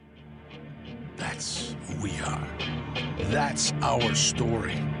That's who we are. That's our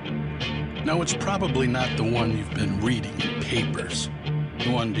story. Now, it's probably not the one you've been reading in papers,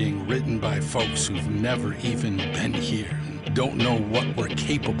 the one being written by folks who've never even been here and don't know what we're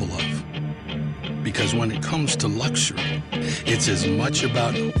capable of. Because when it comes to luxury, it's as much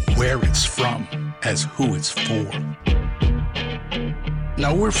about where it's from as who it's for.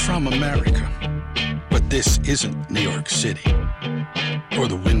 Now, we're from America, but this isn't New York City, or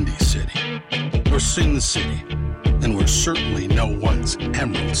the Windy City, or Sin City, and we're certainly no one's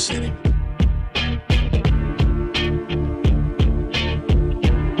Emerald City.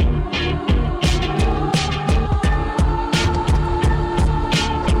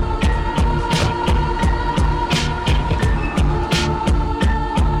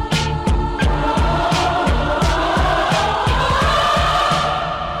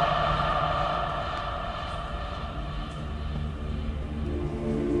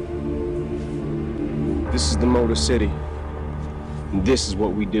 This is the Motor City, and this is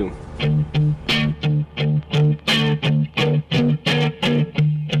what we do.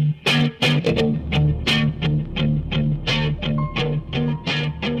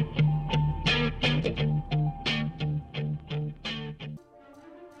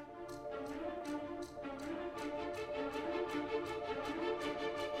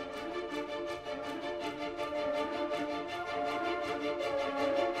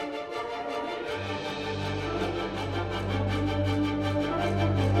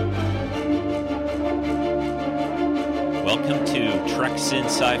 Welcome to Treks in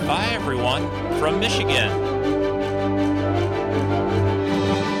Sci-Fi, everyone, from Michigan.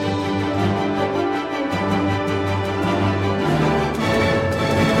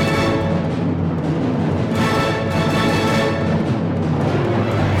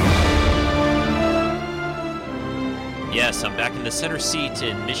 Yes, I'm back in the center seat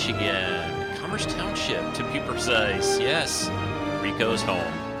in Michigan, Commerce Township, to be precise. Yes, Rico's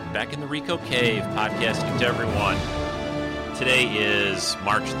home. Back in the Rico Cave, podcasting to everyone. Today is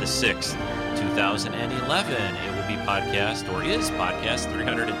March the 6th, 2011. It will be podcast, or is podcast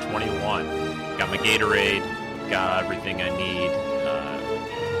 321. Got my Gatorade, got everything I need.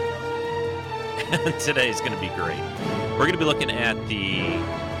 Today's going to be great. We're going to be looking at the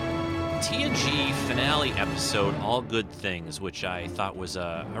TNG finale episode, All Good Things, which I thought was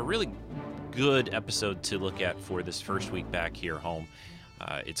a really good episode to look at for this first week back here home.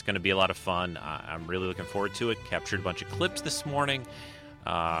 It's going to be a lot of fun. I'm really looking forward to it. Captured a bunch of clips this morning.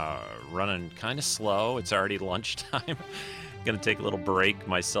 Running kind of slow. It's already lunchtime. Going to take a little break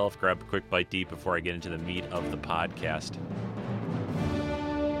myself, grab a quick bite to eat before I get into the meat of the podcast.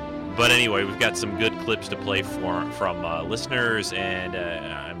 But anyway, we've got some good clips to play from listeners, and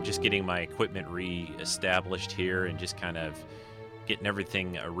I'm just getting my equipment re-established here and just kind of getting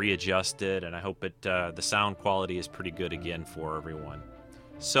everything readjusted, and I hope the sound quality is pretty good again for everyone.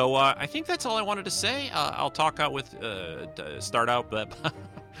 So I think that's all I wanted to say. I'll talk out with start out with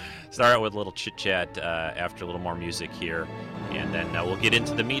a little chit chat after a little more music here, and then we'll get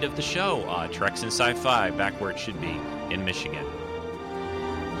into the meat of the show. Treks in Sci-Fi, back where it should be in Michigan.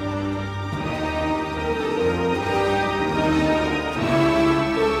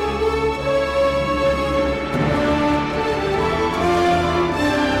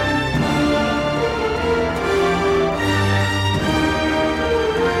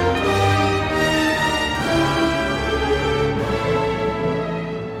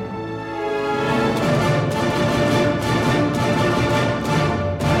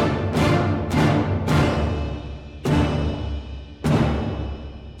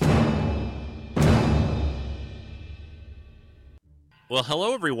 Well,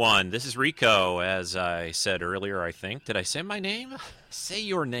 hello, everyone. This is Rico, as I said earlier, I think. Did I say my name? Say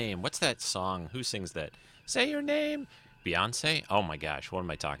Your Name. What's that song? Who sings that? Say Your Name? Beyonce? Oh, my gosh. What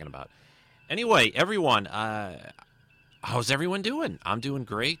am I talking about? Anyway, everyone, how's everyone doing? I'm doing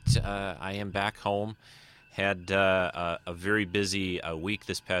great. I am back home. Had a very busy week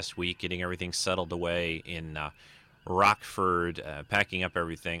this past week, getting everything settled away in Rockford, packing up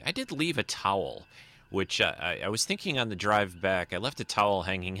everything. I did leave a towel, which I was thinking on the drive back. I left a towel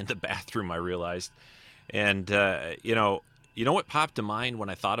hanging in the bathroom, I realized. And, you know what popped to mind when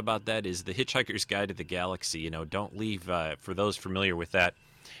I thought about that is the Hitchhiker's Guide to the Galaxy. Don't leave, for those familiar with that,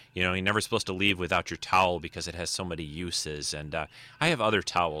 you're never supposed to leave without your towel because it has so many uses. And I have other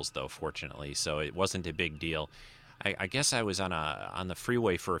towels, though, fortunately, so it wasn't a big deal. I guess I was on the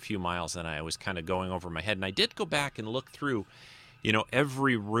freeway for a few miles, and I was kind of going over my head. And I did go back and look through,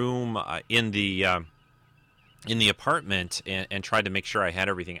 every room in the apartment and tried to make sure I had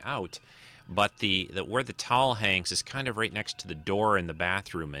everything out. But the where the towel hangs is kind of right next to the door in the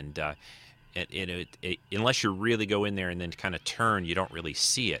bathroom, and unless you really go in there and then kind of turn, you don't really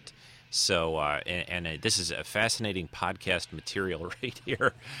see it. So, this is a fascinating podcast material right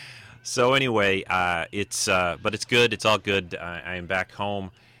here. So anyway, but it's good. It's all good. I am back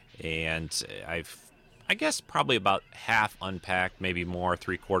home, and I guess probably about half unpacked, maybe more,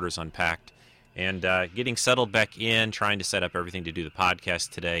 3/4 unpacked, and getting settled back in, trying to set up everything to do the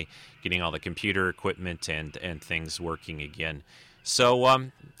podcast today, getting all the computer equipment and things working again. So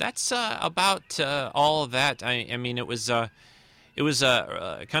that's about all of that. I mean, it was kind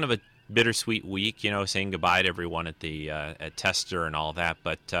of a bittersweet week, saying goodbye to everyone at Tester and all that.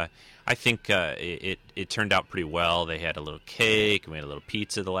 But I think it turned out pretty well. They had a little cake, we had a little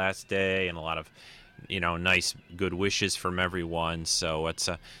pizza the last day, and a lot of nice good wishes from everyone. So it's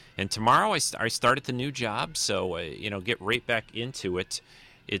and tomorrow I start at the new job. So get right back into it.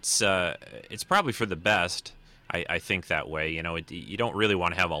 It's probably for the best. I think that way. You don't really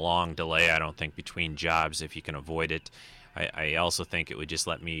want to have a long delay, I don't think, between jobs if you can avoid it. I also think it would just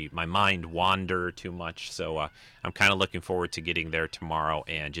let my mind wander too much. So I'm kind of looking forward to getting there tomorrow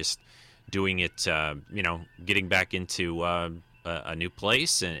and just doing it, getting back into a new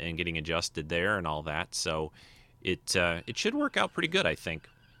place and getting adjusted there and all that. So it should work out pretty good, I think.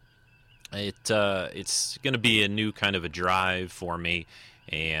 It's going to be a new kind of a drive for me,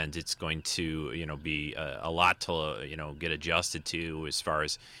 and it's going to be a lot to get adjusted to as far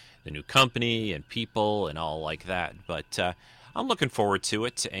as the new company and people and all like that. But I'm looking forward to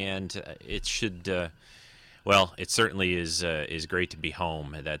it, and it should. Well, it certainly is great to be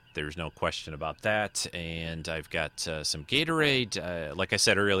home. That there's no question about that. And I've got some Gatorade. Like I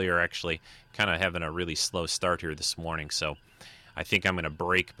said earlier, actually, kind of having a really slow start here this morning. So I think I'm going to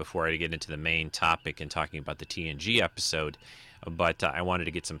break before I get into the main topic and talking about the TNG episode. But I wanted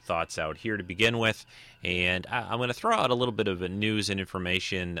to get some thoughts out here to begin with. And I'm going to throw out a little bit of news and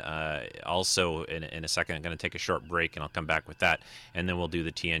information also in a second. I'm going to take a short break, and I'll come back with that. And then we'll do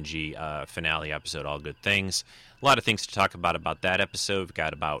the TNG finale episode, All Good Things. A lot of things to talk about that episode. We've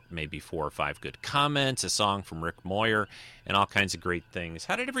got about maybe 4 or 5 good comments, a song from Rick Moyer, and all kinds of great things.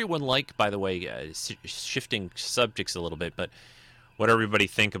 How did everyone like, by the way, shifting subjects a little bit, but what everybody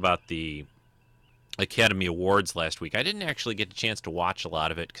think about the Academy Awards last week? I didn't actually get a chance to watch a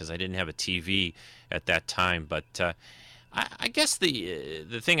lot of it because I didn't have a TV at that time, but I guess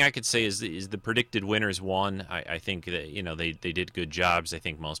the thing I could say is the predicted winners won. I think that they did good jobs. I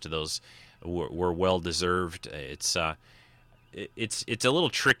think most of those were well deserved. It's a little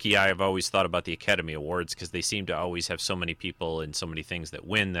tricky. I've always thought about the Academy Awards because they seem to always have so many people and so many things that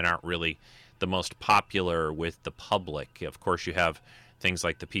win that aren't really the most popular with the public. Of course, you have things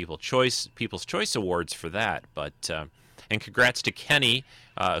like the People's Choice Awards for that. But and congrats to Kenny,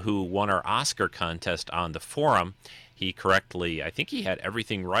 who won our Oscar contest on the forum. He correctly, I think he had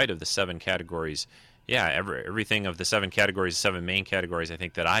everything right of the 7 categories. Yeah, everything of the 7 categories, 7 main categories, I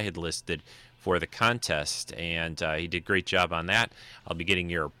think that I had listed for the contest, and he did a great job on that. I'll be getting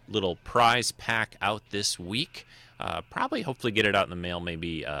your little prize pack out this week. Hopefully get it out in the mail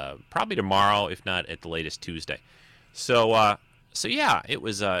maybe probably tomorrow, if not at the latest Tuesday. So yeah, it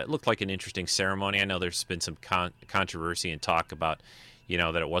was. It looked like an interesting ceremony. I know there's been some controversy and talk about,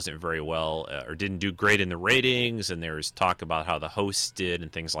 that it wasn't very well or didn't do great in the ratings, and there's talk about how the hosts did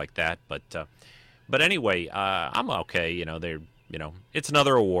and things like that. But anyway, I'm okay. It's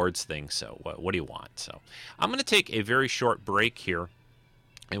another awards thing. So what do you want? So I'm going to take a very short break here,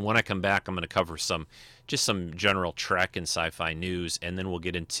 and when I come back, I'm going to cover some general Trek and sci-fi news, and then we'll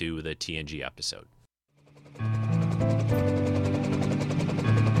get into the TNG episode.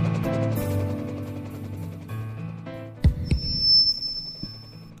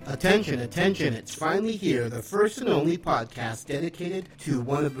 Attention, attention, it's finally here, the first and only podcast dedicated to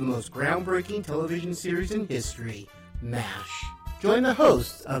one of the most groundbreaking television series in history, MASH. Join the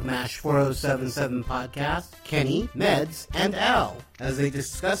hosts of MASH 4077 podcast, Kenny, Meds, and Al, as they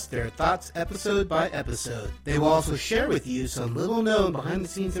discuss their thoughts episode by episode. They will also share with you some little-known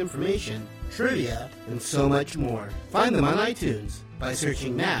behind-the-scenes information, trivia, and so much more. Find them on iTunes by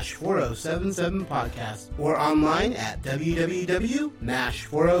searching MASH 4077 podcast or online at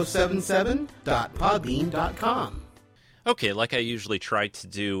www.mash4077.podbean.com. Okay, like I usually try to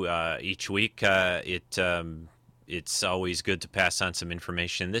do each week, it's always good to pass on some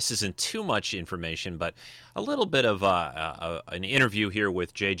information. This isn't too much information, but a little bit of an interview here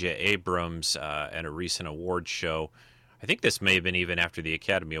with J.J. Abrams at a recent award show. I think this may have been even after the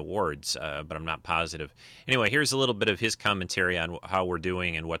Academy Awards, but I'm not positive. Anyway, here's a little bit of his commentary on how we're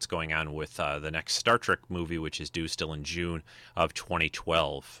doing and what's going on with the next Star Trek movie, which is due still in June of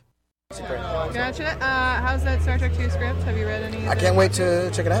 2012. Gotcha. How's that Star Trek 2 script? Have you read any? I can't wait to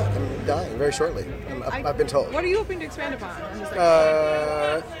check it out. I'm dying very shortly. I've been told. What are you hoping to expand upon?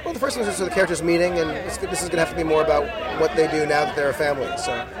 Well, the first one is just the characters meeting, and this is going to have to be more about what they do now that they're a family.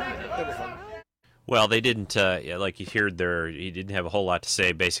 So it'll be fun. Well, they didn't, like you heard there, he didn't have a whole lot to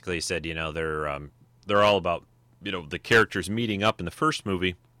say. Basically, he said, they're all about, the characters meeting up in the first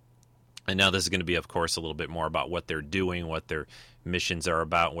movie. And now this is going to be, of course, a little bit more about what they're doing, what their missions are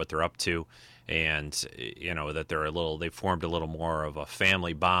about, what they're up to. And, that they've formed a little more of a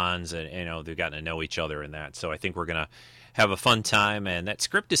family bonds and, they've gotten to know each other and that. So I think we're going to have a fun time. And that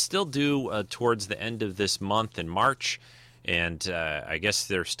script is still due towards the end of this month in March. And I guess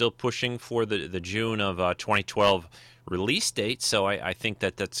they're still pushing for the June of 2012 release date. So I think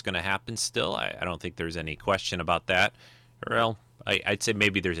that's going to happen still. I don't think there's any question about that. Well, I'd say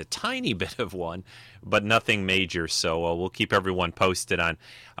maybe there's a tiny bit of one, but nothing major. So we'll keep everyone posted on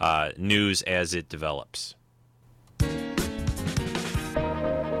news as it develops.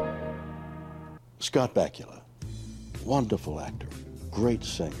 Scott Bakula, wonderful actor, great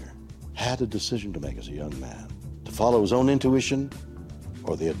singer, had a decision to make as a young man, to follow his own intuition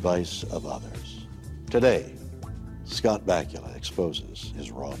or the advice of others. Today, Scott Bakula exposes his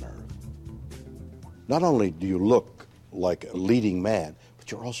raw nerve. Not only do you look like a leading man,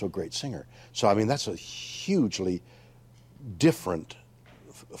 but you're also a great singer. So, I mean, that's a hugely different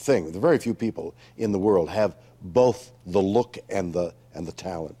thing. Very few people in the world have both the look and the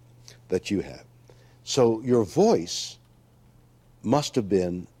talent that you have. So your voice must have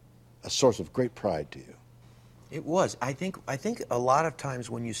been a source of great pride to you. It was. I think a lot of times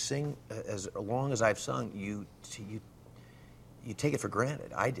when you sing, as long as I've sung, you take it for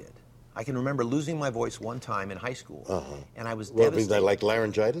granted. I did. I can remember losing my voice one time in high school, and I was devastated. Well, like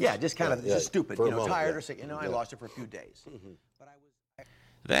laryngitis? Yeah, just kind of just stupid, tired or sick. I lost it for a few days. But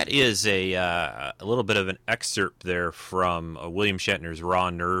That is a little bit of an excerpt there from William Shatner's Raw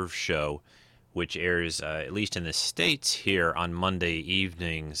Nerve show, which airs, at least in the States, here on Monday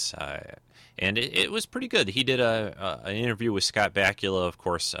evenings. And it was pretty good. He did an interview with Scott Bakula, of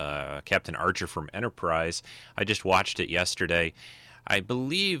course, Captain Archer from Enterprise. I just watched it yesterday. I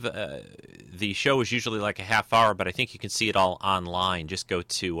believe the show is usually like a half hour, but I think you can see it all online. Just go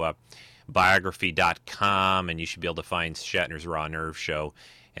to biography.com, and you should be able to find Shatner's Raw Nerve show.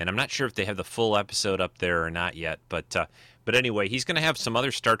 And I'm not sure if they have the full episode up there or not yet, but anyway, he's going to have some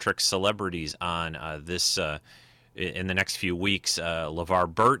other Star Trek celebrities on this in the next few weeks.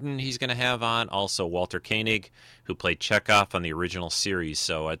 LeVar Burton he's going to have on, also Walter Koenig, who played Chekhov on the original series.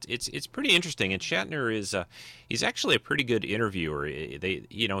 So it's pretty interesting. And Shatner is he's actually a pretty good interviewer.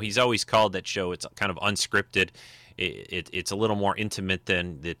 He's always called that show, it's kind of unscripted. It's a little more intimate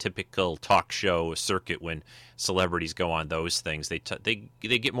than the typical talk show circuit when celebrities go on those things. They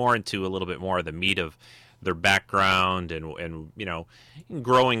get more into a little bit more of the meat of their background and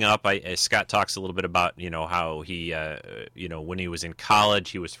growing up. Scott talks a little bit about how he when he was in college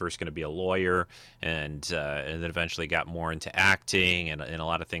he was first going to be a lawyer and then eventually got more into acting and a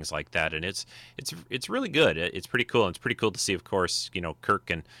lot of things like that. And it's really good. It's pretty cool. And it's pretty cool to see, of course, Kirk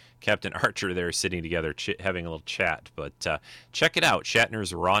and Captain Archer there sitting together having a little chat. But check it out,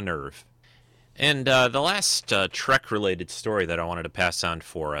 Shatner's Raw Nerve. And the last Trek-related story that I wanted to pass on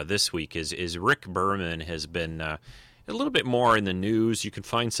for this week is Rick Berman has been a little bit more in the news. You can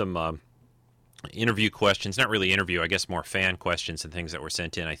find some interview questions, not really interview, I guess more fan questions and things that were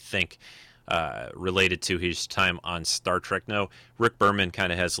sent in, I think, related to his time on Star Trek. No, Rick Berman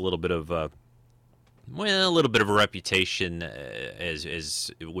kind of has a little bit of a reputation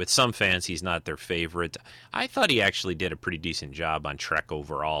as with some fans, he's not their favorite. I thought he actually did a pretty decent job on Trek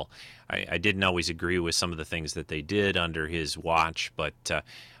overall. I didn't always agree with some of the things that they did under his watch, but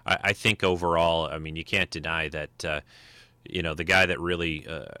I think overall, I mean, you can't deny that, the guy that really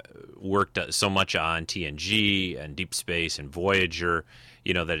worked so much on TNG and Deep Space and Voyager,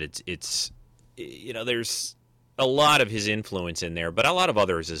 that it's there's a lot of his influence in there, but a lot of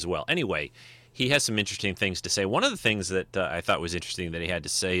others as well. Anyway, he has some interesting things to say. One of the things that I thought was interesting that he had to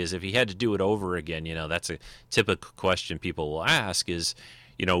say is if he had to do it over again, that's a typical question people will ask is,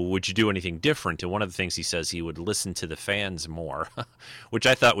 would you do anything different? And one of the things he says he would listen to the fans more, which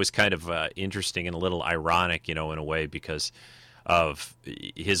I thought was kind of interesting and a little ironic, in a way, because of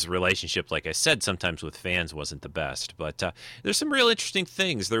his relationship, like I said, sometimes with fans wasn't the best. But there's some real interesting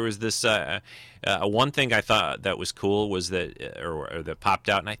things. There was this one thing I thought that was cool was that, or that popped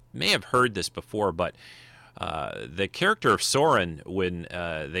out, and I may have heard this before, but the character of Soren, when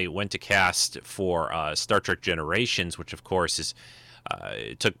they went to cast for Star Trek Generations, which of course is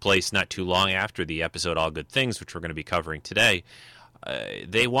it took place not too long after the episode All Good Things, which we're going to be covering today.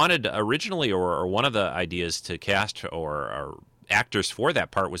 they wanted originally, or one of the ideas to cast or actors for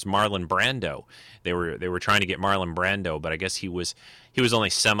that part was Marlon Brando. They were trying to get Marlon Brando, but I guess he was only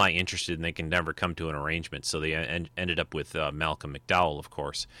semi-interested, and they can never come to an arrangement. So they ended up with Malcolm McDowell, of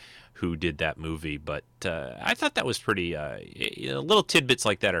course, who did that movie. But I thought that was pretty. Little tidbits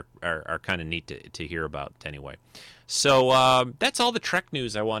like that are kind of neat to hear about anyway. So that's all the Trek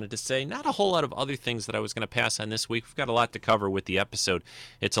news I wanted to say. Not a whole lot of other things that I was going to pass on this week. We've got a lot to cover with the episode.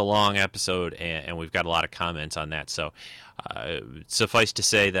 It's a long episode, and we've got a lot of comments on that. So suffice to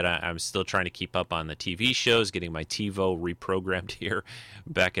say that I'm still trying to keep up on the TV shows, getting my TiVo reprogrammed here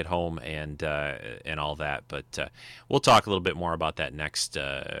back at home, and all that. But we'll talk a little bit more about that next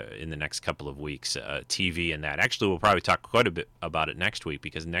in the next couple of weeks, TV and that. Actually, we'll probably talk quite a bit about it next week,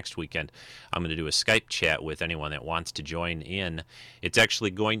 because next weekend I'm going to do a Skype chat with anyone that wants to join in. It's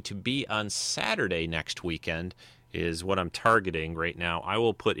actually going to be on Saturday next weekend is what I'm targeting right now. I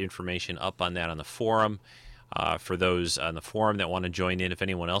will put information up on that on the forum. For those on the forum that want to join in, if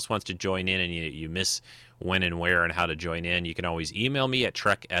anyone else wants to join in and you miss when and where and how to join in, you can always email me at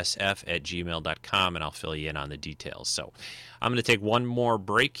treksf@gmail.com, and I'll fill you in on the details. So I'm going to take one more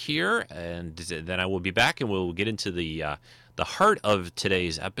break here, and then I will be back, and we'll get into the heart of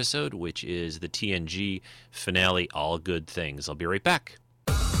today's episode, which is the TNG finale, All Good Things. I'll be right back.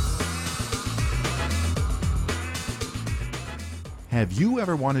 Have you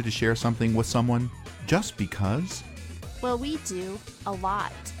ever wanted to share something with someone just because? Well, we do, a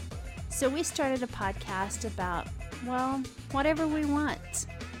lot. So we started a podcast about, well, whatever we want.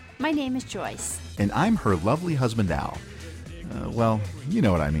 My name is Joyce. And I'm her lovely husband, Al. Well, you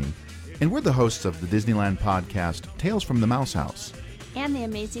know what I mean. And we're the hosts of the Disneyland podcast, Tales from the Mouse House. And the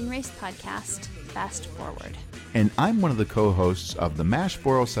Amazing Race podcast, Fast Forward. And I'm one of the co-hosts of the MASH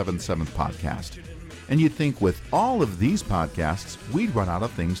 4077 podcast. And you'd think with all of these podcasts, we'd run out of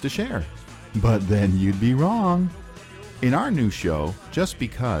things to share. But then you'd be wrong. In our new show, Just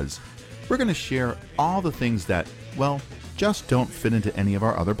Because, we're going to share all the things that, well, just don't fit into any of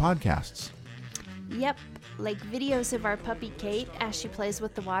our other podcasts. Yep, like videos of our puppy Kate as she plays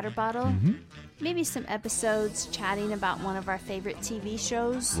with the water bottle. Mm-hmm. Maybe some episodes chatting about one of our favorite TV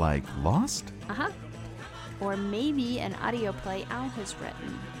shows. Like Lost? Uh-huh. Or maybe an audio play Al has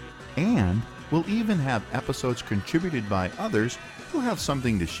written. And we'll even have episodes contributed by others who have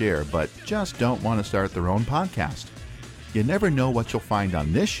something to share but just don't want to start their own podcast. You never know what you'll find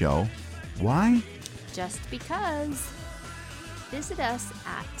on this show. Why? Just because. Visit us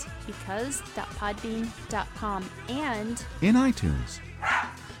at because.podbean.com and in iTunes.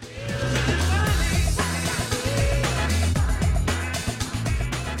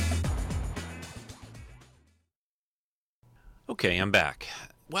 Okay, I'm back.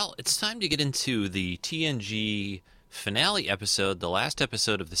 Well, it's time to get into the TNG finale episode, the last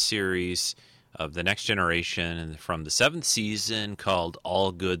episode of the series of The Next Generation from the 7th season, called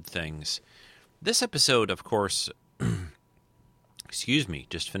All Good Things. This episode, of course, excuse me,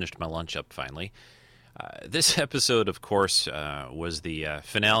 just finished my lunch up finally. This episode, of course, was the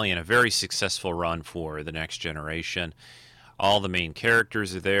finale in a very successful run for The Next Generation. All the main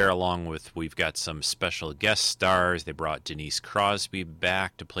characters are there, along with, we've got some special guest stars. They brought Denise Crosby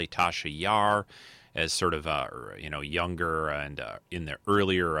back to play Tasha Yar as sort of younger and in the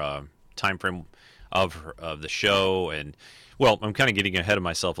earlier time frame of the show. And, well, I'm kind of getting ahead of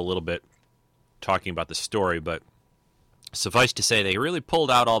myself a little bit talking about the story, but suffice to say, they really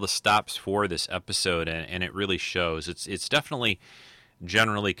pulled out all the stops for this episode, and it really shows. It's definitely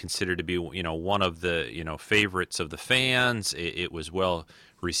generally considered to be, one of the, favorites of the fans. It was well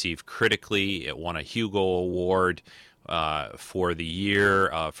received critically. It won a Hugo Award for the year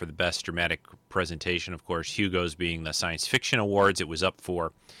for the best dramatic presentation. Of course, Hugo's being the science fiction awards. It was up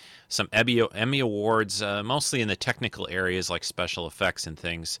for some Emmy Awards, mostly in the technical areas like special effects and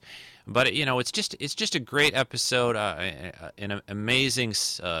things. But it's just a great episode, an amazing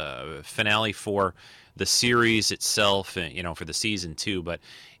finale for the series itself, for the season 2. But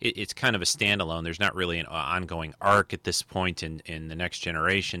it's kind of a standalone. There's not really an ongoing arc at this point in The Next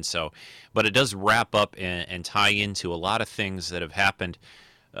Generation. But it does wrap up and tie into a lot of things that have happened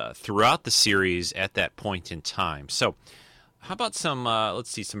throughout the series at that point in time. So, how about some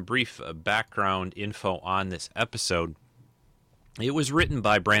brief background info on this episode? It was written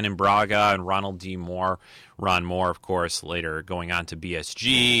by Brandon Braga and Ronald D. Moore. Ron Moore, of course, later going on to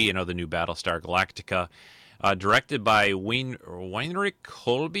BSG, the new Battlestar Galactica. Directed by Weinrich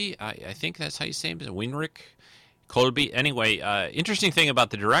Kolbe. I think that's how you say it. Weinrich Kolbe. Anyway, interesting thing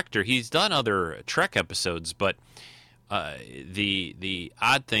about the director, he's done other Trek episodes, but the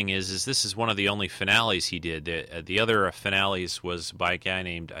odd thing is this is one of the only finales he did. The other finales was by a guy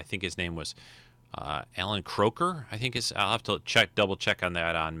named, I think his name was Alan Croker. I think I'll have to double check on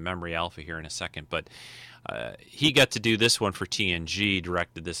that on Memory Alpha here in a second. But he got to do this one for TNG,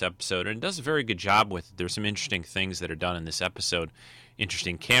 directed this episode, and does a very good job with it. There's some interesting things that are done in this episode.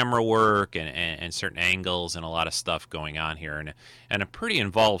 Interesting camera work and certain angles and a lot of stuff going on here, and a pretty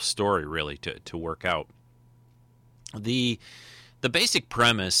involved story really to work out. The basic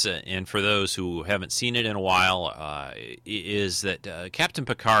premise, and for those who haven't seen it in a while, is that Captain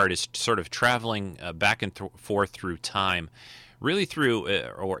Picard is sort of traveling back and forth through time, really through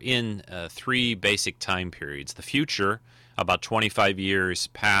or in three basic time periods. The future, about 25 years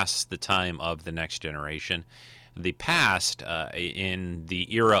past the time of the Next Generation. The past, in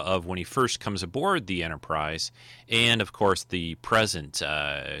the era of when he first comes aboard the Enterprise, and of course the present,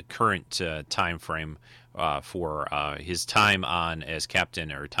 current time frame for his time on as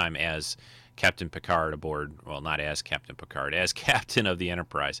captain, or time as Captain Picard aboard. Well, not as Captain Picard, as captain of the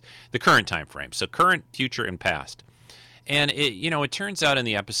Enterprise. The current time frame, so current, future, and past. And it turns out in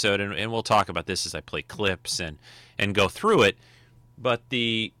the episode, and we'll talk about this as I play clips and go through it. But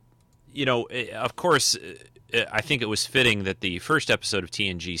of course, I think it was fitting that the first episode of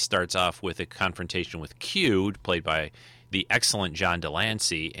TNG starts off with a confrontation with Q, played by the excellent John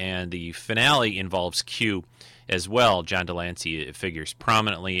Delancey, and the finale involves Q as well. John Delancey figures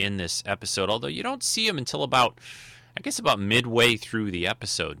prominently in this episode, although you don't see him until about midway through the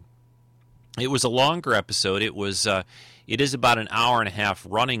episode. It was a longer episode. It is about an hour and a half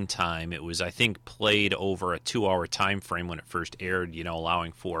running time. It was, I think, played over a 2-hour time frame when it first aired,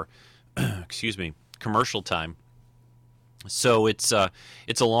 allowing for commercial time. So it's a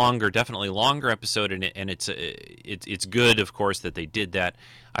definitely longer episode, and it's good, of course, that they did that.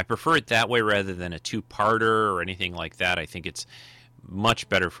 I prefer it that way rather than a two-parter or anything like that. I think it's much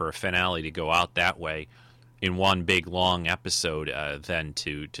better for a finale to go out that way in one big long episode than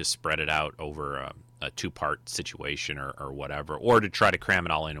to spread it out over a two-part situation or whatever, or to try to cram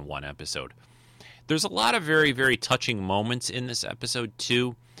it all in one episode. There's a lot of very, very touching moments in this episode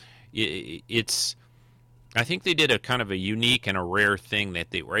too. I think they did a kind of a unique and a rare thing,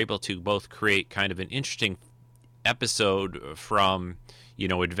 that they were able to both create kind of an interesting episode from,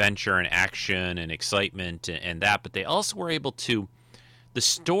 adventure and action and excitement and that, but they also were able to, the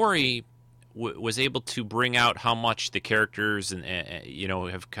story was able to bring out how much the characters and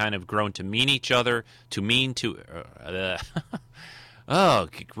have kind of grown to mean each other,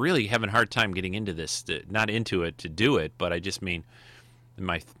 really having a hard time getting into this, not into it to do it, but I just mean,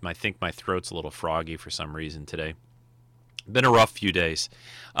 I think my throat's a little froggy for some reason today. Been a rough few days.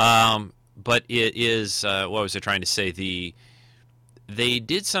 But it is, what was I trying to say? They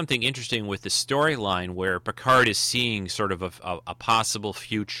did something interesting with the storyline where Picard is seeing sort of a possible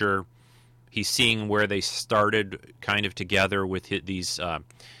future. He's seeing where they started kind of together with these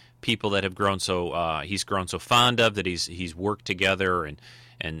people that have grown he's grown so fond of, that he's worked together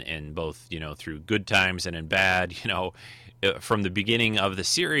and both, through good times and in bad, from the beginning of the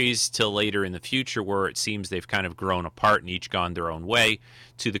series till later in the future, where it seems they've kind of grown apart and each gone their own way,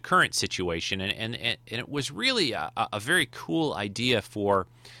 to the current situation. And it was really a very cool idea for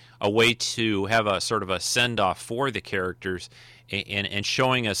a way to have a sort of a send-off for the characters and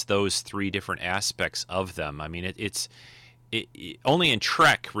showing us those three different aspects of them. I mean, it's only in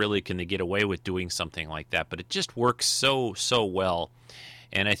Trek really can they get away with doing something like that, but it just works so well.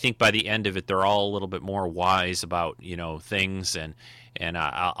 And I think by the end of it, they're all a little bit more wise about, things. And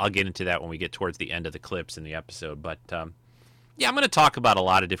I'll get into that when we get towards the end of the clips in the episode. But, I'm going to talk about a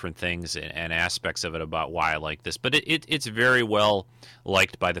lot of different things and aspects of it about why I like this. But it's very well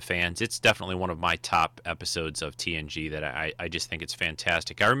liked by the fans. It's definitely one of my top episodes of TNG that I just think it's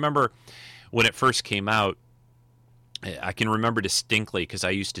fantastic. I remember when it first came out, I can remember distinctly because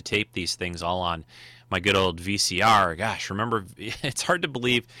I used to tape these things all on my good old VCR. Gosh, remember, it's hard to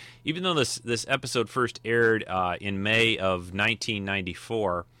believe, even though this episode first aired in May of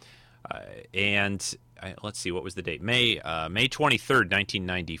 1994, and let's see, what was the date? May 23rd,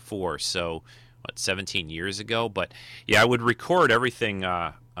 1994, so, 17 years ago? But, yeah, I would record everything,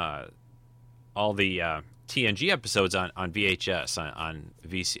 all the TNG episodes on VHS, on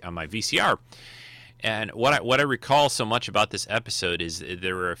my VCR. And what I recall so much about this episode is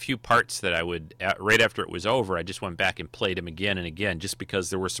there were a few parts that I would, right after it was over, I just went back and played them again and again, just because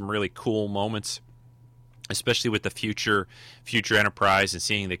there were some really cool moments, especially with the future Enterprise and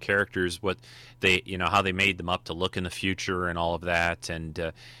seeing the characters, what they, how they made them up to look in the future and all of that.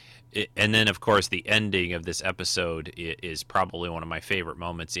 And and then, of course, the ending of this episode is probably one of my favorite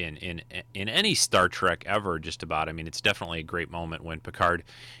moments in any Star Trek ever, just about. I mean, it's definitely a great moment when Picard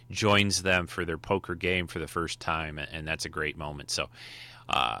joins them for their poker game for the first time, and that's a great moment. So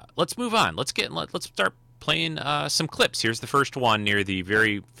let's move on. Let's start playing some clips. Here's the first one near the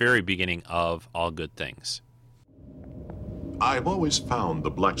very, very beginning of All Good Things. I've always found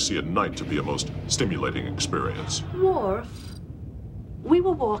the Black Sea at night to be a most stimulating experience. Worf, we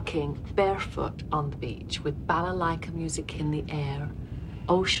were walking barefoot on the beach with balalaika music in the air,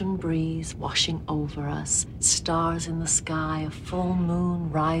 ocean breeze washing over us, stars in the sky, a full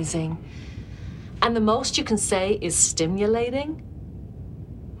moon rising. And the most you can say is stimulating?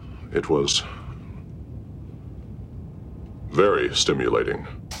 It was very stimulating.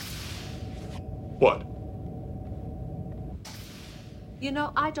 What? You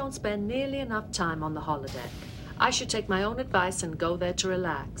know, I don't spend nearly enough time on the holodeck. I should take my own advice and go there to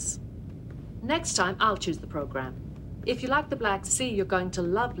relax. Next time, I'll choose the program. If you like the Black Sea, you're going to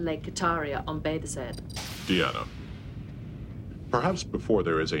love Lake Kataria on Beta Z. Deanna, perhaps before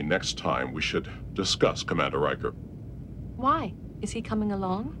there is a next time, we should discuss Commander Riker. Why? Is he coming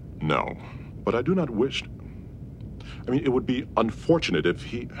along? No, but I do not wish... I mean, it would be unfortunate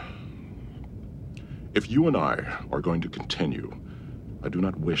if you and I are going to continue. I do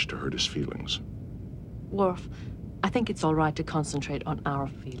not wish to hurt his feelings. Worf, I think it's all right to concentrate on our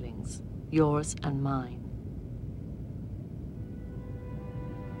feelings, yours and mine.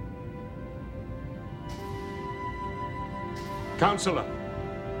 Counselor,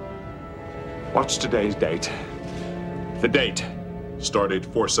 what's today's date? The date. Stardate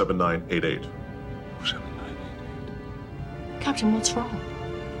 47988. 47988. Captain, what's wrong?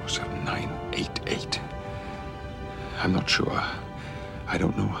 47988. I'm not sure. I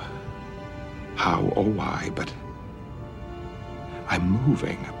don't know how or why, but I'm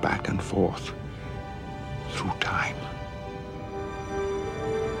moving back and forth through time.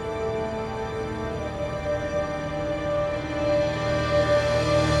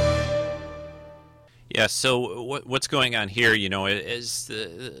 Yeah, so what's going on here, you know, is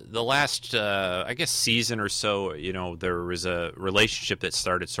the last, I guess, season or so, you know, there was a relationship that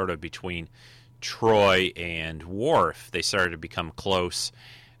started sort of between Troy and Worf. They started to become close.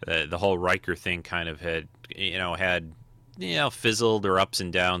 The whole Riker thing kind of had fizzled or ups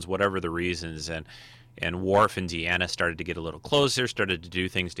and downs, whatever the reasons, and Worf and Deanna started to get a little closer, started to do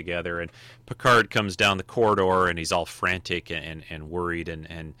things together, and Picard comes down the corridor and he's all frantic and worried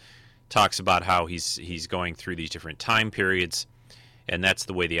and talks about how he's going through these different time periods, and that's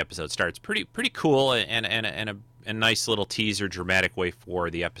the way the episode starts. Pretty cool and a nice little teaser, dramatic way for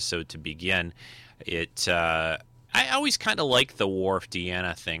the episode to begin. I always kind of liked the Worf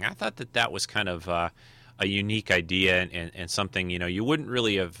Deanna thing. I thought that was kind of a unique idea and something, you know, you wouldn't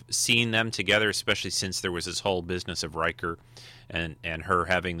really have seen them together, especially since there was this whole business of Riker and her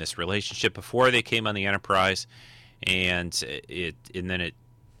having this relationship before they came on the Enterprise, and then it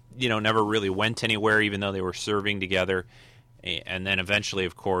you know, never really went anywhere, even though they were serving together. And then eventually,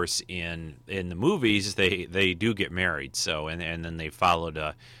 of course, in the movies, they do get married. So and then they followed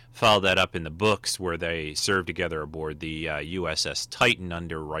that up in the books, where they served together aboard the USS Titan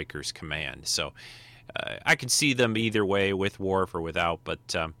under Riker's command. So I could see them either way, with Worf or without.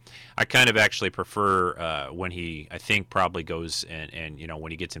 But I kind of actually prefer when he, I think, probably goes and you know,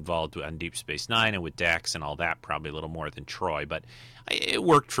 when he gets involved on Deep Space Nine and with Dax and all that, probably a little more than Troy. But it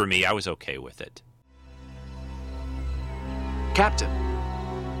worked for me. I was okay with it. Captain.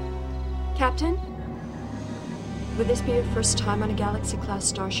 Captain? Would this be your first time on a Galaxy-class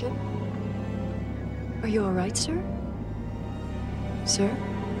starship? Are you all right, sir? Sir?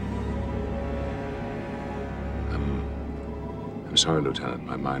 I'm sorry, Lieutenant.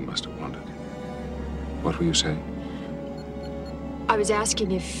 My mind must have wandered. What were you saying? I was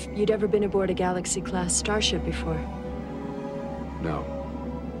asking if you'd ever been aboard a Galaxy-class starship before. No.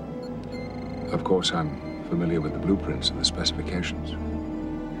 Of course, I'm familiar with the blueprints and the specifications.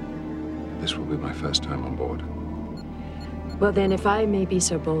 This will be my first time on board. Well then, if I may be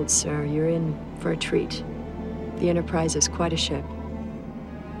so bold, sir, you're in for a treat. The Enterprise is quite a ship.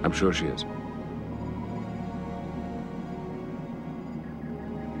 I'm sure she is.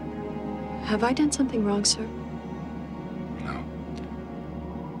 Have I done something wrong, sir? No.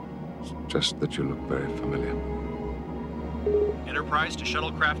 It's just that you look very familiar. Enterprise to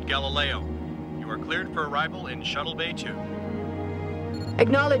Shuttlecraft Galileo. You are cleared for arrival in Shuttle Bay 2.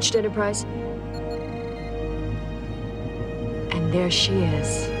 Acknowledged, Enterprise. And there she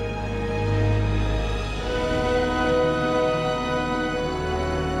is.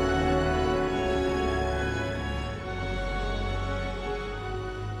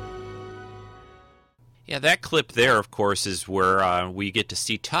 Yeah, that clip there, of course, is where we get to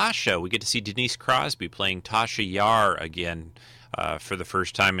see Tasha. We get to see Denise Crosby playing Tasha Yar again for the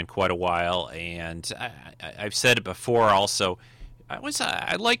first time in quite a while. And I've said it before also, I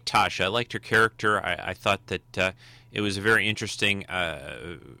liked Tasha. I liked her character. I thought that it was a very interesting,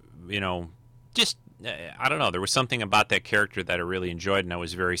 just, I don't know, there was something about that character that I really enjoyed, and I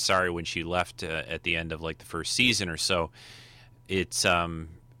was very sorry when she left at the end of like the first season or so. It's,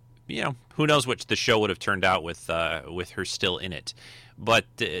 who knows what the show would have turned out with her still in it. But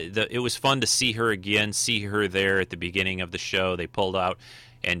it was fun to see her again, see her there at the beginning of the show. They pulled out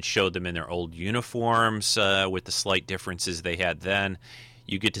and showed them in their old uniforms with the slight differences they had then.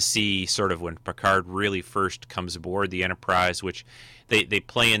 You get to see sort of when Picard really first comes aboard the Enterprise, which they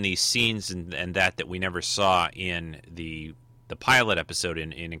play in these scenes and that we never saw in the pilot episode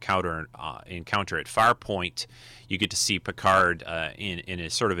in Encounter at Farpoint. You get to see Picard in a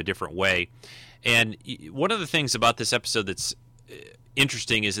sort of a different way. And one of the things about this episode that's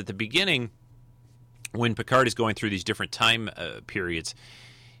interesting is at the beginning, when Picard is going through these different time periods,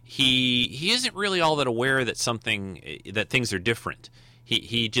 he isn't really all that aware that things are different.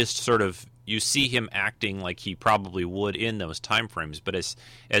 He just sort of, you see him acting like he probably would in those time frames. But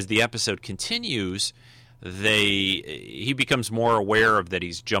as the episode continues, he becomes more aware of that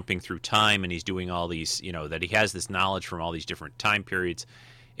he's jumping through time and he's doing all these, that he has this knowledge from all these different time periods,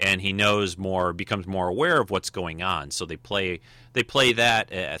 and he becomes more aware of what's going on. So they play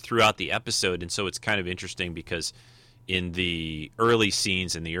that throughout the episode, and so it's kind of interesting because in the early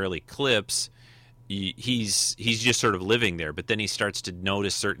scenes and the early clips, he's just sort of living there, but then he starts to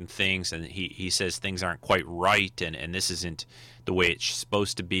notice certain things, and he says things aren't quite right, and this isn't the way it's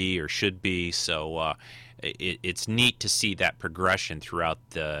supposed to be or should be. So it's neat to see that progression throughout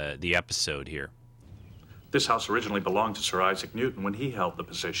the episode here. This house originally belonged to Sir Isaac Newton when he held the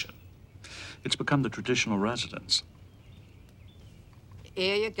position. It's become the traditional residence.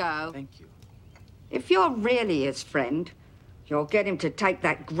 Here you go. Thank you. If you're really his friend, you'll get him to take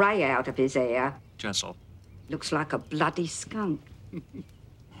that grey out of his hair. Jessel. Looks like a bloody skunk.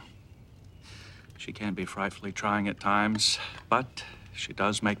 She can be frightfully trying at times, but she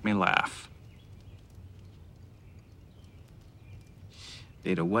does make me laugh.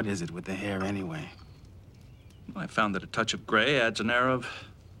 Data, what is it with the hair anyway? I found that a touch of gray adds an air of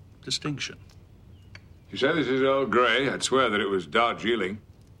distinction. You say this is all gray. I'd swear that it was Darjeeling.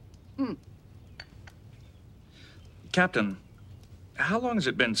 Captain, how long has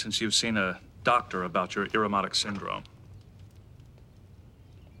it been since you've seen a doctor about your Irumodic syndrome?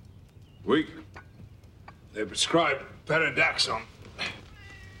 Week. They prescribed Paradoxon.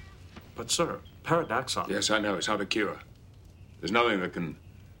 But, sir, Paradoxon... Yes, I know. It's not a cure. There's nothing that can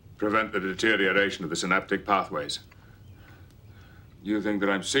prevent the deterioration of the synaptic pathways. You think that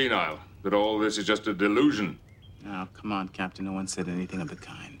I'm senile? That all this is just a delusion? Now, come on, Captain. No one said anything of the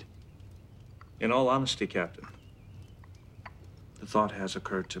kind. In all honesty, Captain, the thought has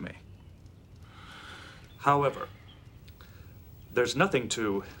occurred to me. However, there's nothing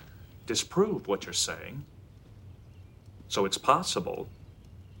to disprove what you're saying. So it's possible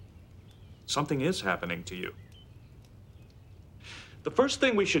something is happening to you. The first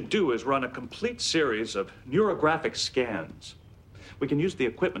thing we should do is run a complete series of neurographic scans. We can use the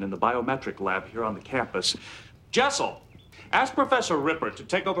equipment in the biometric lab here on the campus. Jessel, ask Professor Ripper to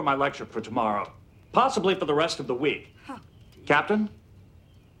take over my lecture for tomorrow, possibly for the rest of the week. Captain,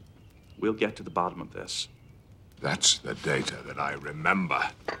 we'll get to the bottom of this. That's the data that I remember.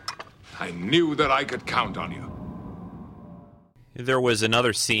 I knew that I could count on you. There was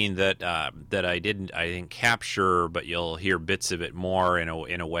another scene that I didn't capture, but you'll hear bits of it more in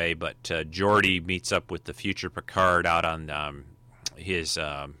a way. But Geordi meets up with the future Picard out on his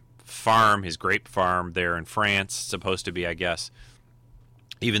farm, his grape farm there in France. It's supposed to be, I guess,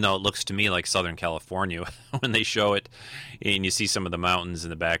 even though it looks to me like Southern California when they show it, and you see some of the mountains in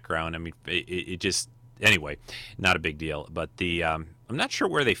the background. I mean, it just, anyway, not a big deal. But I'm not sure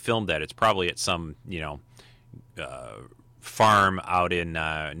where they filmed that. It's probably at some farm out in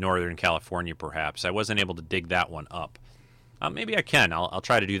Northern California, perhaps. I wasn't able to dig that one up. Maybe I can. I'll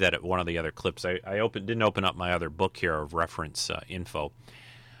try to do that at one of the other clips. I didn't open up my other book here of reference info.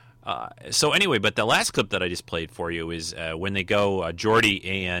 So anyway, but the last clip that I just played for you is when they go, Geordi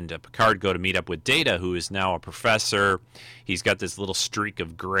and Picard go to meet up with Data, who is now a professor. He's got this little streak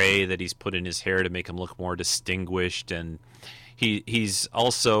of gray that he's put in his hair to make him look more distinguished, and he's a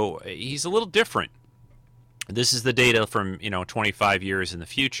little different. This is the Data from 25 years in the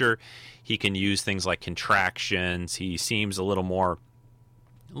future. He can use things like contractions. He seems a little more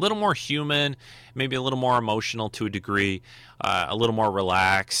a little more human, maybe a little more emotional to a degree, a little more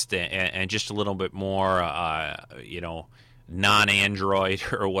relaxed, and just a little bit more, non-android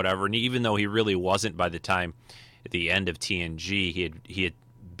or whatever. And even though he really wasn't by the time at the end of TNG, he had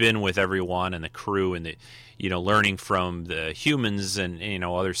been with everyone and the crew and learning from the humans and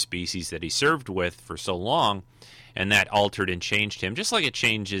other species that he served with for so long, and that altered and changed him, just like it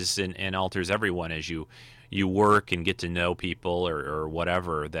changes and alters everyone as you work and get to know people or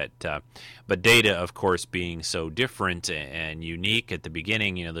whatever. But Data, of course, being so different and unique at the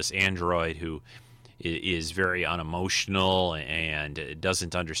beginning, this android who is very unemotional and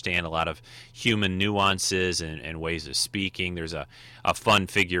doesn't understand a lot of human nuances and ways of speaking. There's a fun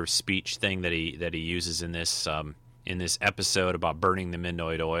figure of speech thing that he uses in this episode about burning the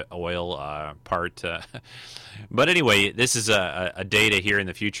midnight oil part. But anyway, this is a Data here in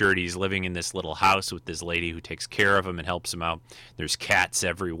the future, and he's living in this little house with this lady who takes care of him and helps him out. There's cats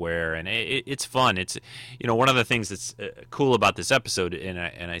everywhere, and it's fun. It's one of the things that's cool about this episode,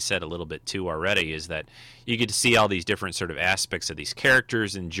 and I said a little bit too already, is that you get to see all these different sort of aspects of these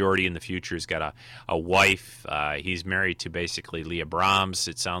characters. And Geordi in the future has got a wife. He's married to basically Leah Brahms,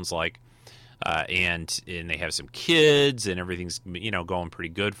 it sounds like. And they have some kids, and everything's going pretty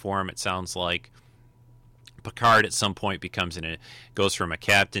good for him, it sounds like. Picard at some point goes from a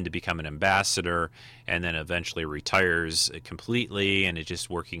captain to become an ambassador, and then eventually retires completely, and is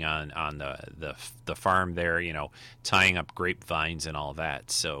just working on the farm there, tying up grapevines and all that.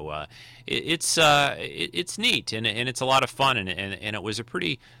 So it's neat, and it's a lot of fun, and it was a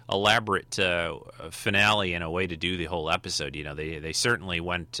pretty elaborate finale in a way to do the whole episode. They certainly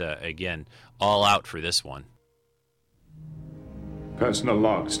went again all out for this one. Personal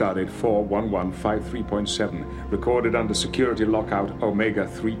log, stardate 41153.7, recorded under security lockout Omega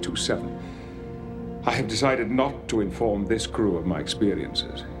 327. I have decided not to inform this crew of my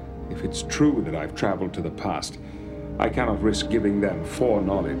experiences. If it's true that I've traveled to the past, I cannot risk giving them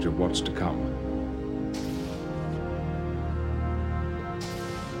foreknowledge of what's to come.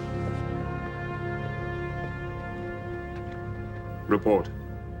 Report.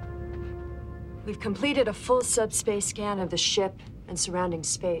 We've completed a full subspace scan of the ship and surrounding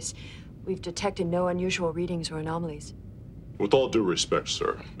space. We've detected no unusual readings or anomalies. With all due respect,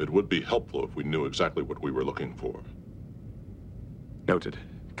 sir, it would be helpful if we knew exactly what we were looking for. Noted.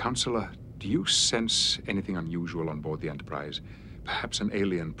 Counselor, do you sense anything unusual on board the Enterprise? Perhaps an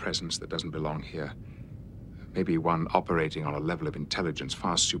alien presence that doesn't belong here? Maybe one operating on a level of intelligence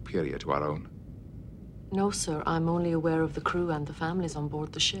far superior to our own? No, sir. I'm only aware of the crew and the families on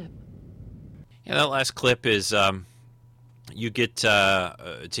board the ship. Yeah, that last clip is you get to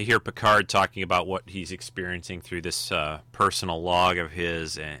hear Picard talking about what he's experiencing through this personal log of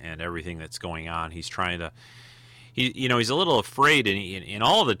his and everything that's going on. He's trying to, he's a little afraid in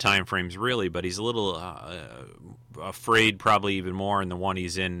all of the time frames, really, but he's a little afraid, probably even more in the one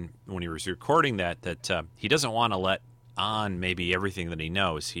he's in when he was recording that he doesn't want to let on maybe everything that he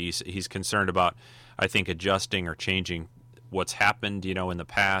knows. He's concerned about, I think, adjusting or changing what's happened, in the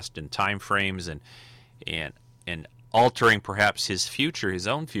past and time frames and altering perhaps his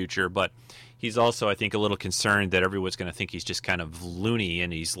own future. But he's also, I think, a little concerned that everyone's going to think he's just kind of loony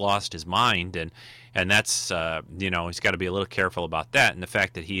and he's lost his mind. And that's, he's got to be a little careful about that. And the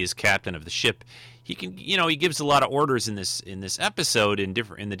fact that he is captain of the ship, he can, he gives a lot of orders in this episode in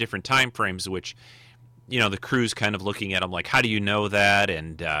the different time frames, which, the crew's kind of looking at him like, how do you know that?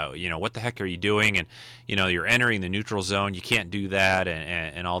 And, what the heck are you doing? And, you're entering the neutral zone. You can't do that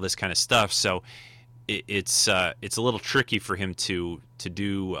and all this kind of stuff. So it's a little tricky for him to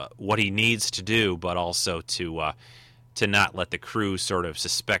do what he needs to do, but also to not let the crew sort of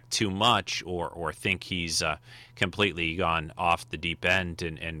suspect too much or think he's completely gone off the deep end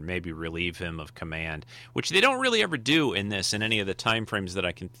and maybe relieve him of command, which they don't really ever do in any of the time frames that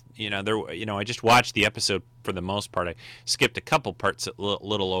I can, I just watched the episode for the most part. I skipped a couple parts a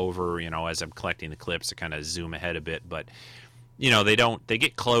little over, as I'm collecting the clips to kind of zoom ahead a bit, but they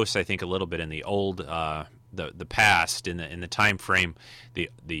get close, I think, a little bit in the old, the past, in the time frame, the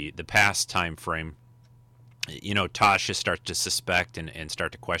past time frame. Tasha starts to suspect and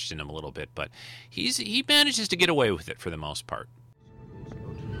start to question him a little bit, but he manages to get away with it for the most part.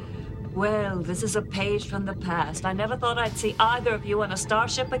 Well, this is a page from the past. I never thought I'd see either of you on a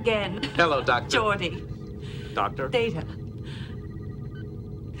starship again. Hello, Doctor. Geordi. Doctor. Data.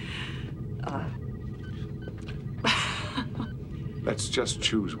 Let's just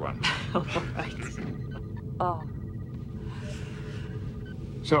choose one. All right. Oh.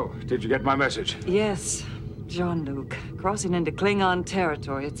 So, did you get my message? Yes, Jean-Luc. Crossing into Klingon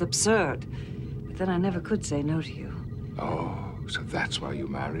territory, it's absurd. But then I never could say no to you. Oh, So that's why you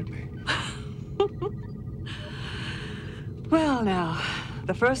married me? Well, now,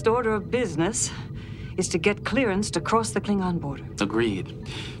 the first order of business is to get clearance to cross the Klingon border. Agreed.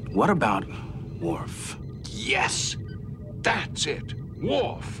 What about Worf? Yes! That's it.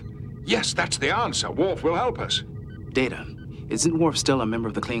 Worf. Yes, that's the answer. Worf will help us. Data, isn't Worf still a member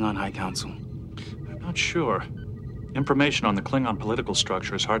of the Klingon High Council? I'm not sure. Information on the Klingon political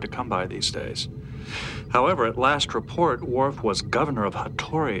structure is hard to come by these days. However, at last report, Worf was governor of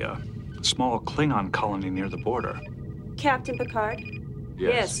Hatoria, a small Klingon colony near the border. Captain Picard?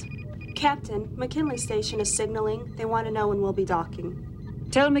 Yes. Captain, McKinley Station is signaling. They want to know when we'll be docking.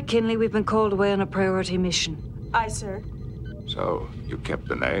 Tell McKinley we've been called away on a priority mission. Aye, sir. So, you kept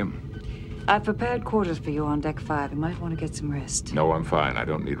the name? I've prepared quarters for you on Deck 5. You might want to get some rest. No, I'm fine. I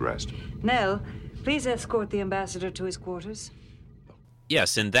don't need rest. Nell, please escort the ambassador to his quarters.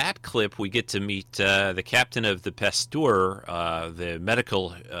 Yes, in that clip, we get to meet the captain of the Pasteur, the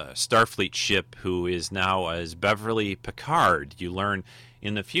medical Starfleet ship, who is now as Beverly Picard. You learn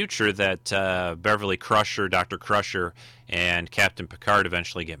in the future that Beverly Crusher, Dr. Crusher, and Captain Picard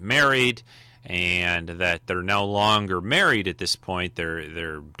eventually get married, and that they're no longer married at this point.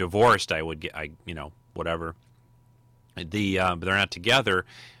 They're divorced. Whatever. But they're not together.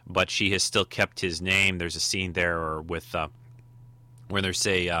 But she has still kept his name. There's a scene there with where they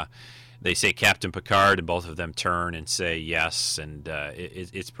say Captain Picard, and both of them turn and say yes, and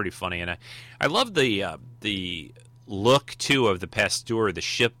it's pretty funny. And I love the look too of the Pasteur, the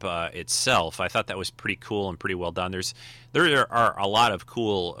ship itself. I thought that was pretty cool and pretty well done. There are a lot of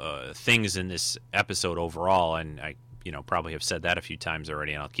cool things in this episode overall, and I probably have said that a few times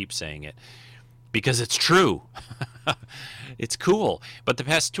already, and I'll keep saying it because it's true. It's cool. But the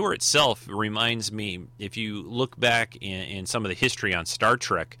Pasteur itself reminds me, if you look back in some of the history on Star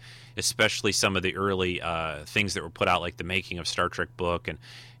Trek, especially some of the early things that were put out, like the Making of Star Trek book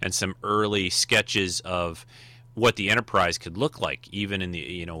and some early sketches of what the Enterprise could look like, even in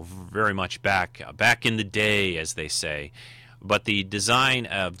the, very much back in the day, as they say. But the design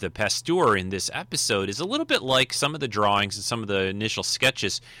of the Pasteur in this episode is a little bit like some of the drawings and some of the initial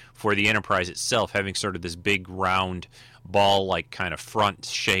sketches for the Enterprise itself, having sort of this big round ball-like kind of front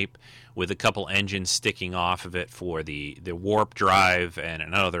shape with a couple engines sticking off of it for the warp drive and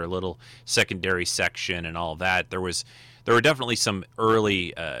another little secondary section and all of that. There were definitely some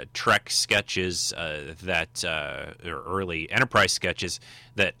early Trek sketches or early Enterprise sketches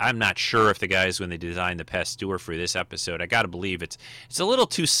that I'm not sure if the guys, when they designed the Pasteur for this episode, I got to believe it's a little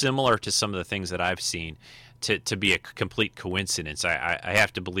too similar to some of the things that I've seen to be a complete coincidence. I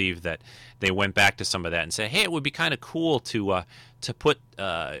have to believe that they went back to some of that and said, hey, it would be kind of cool to put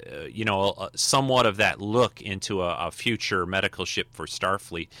somewhat of that look into a future medical ship for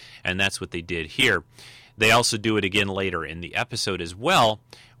Starfleet, and that's what they did here. They also do it again later in the episode as well,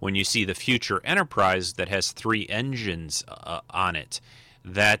 when you see the future Enterprise that has 3 engines on it.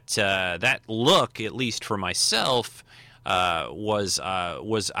 That look, at least for myself, was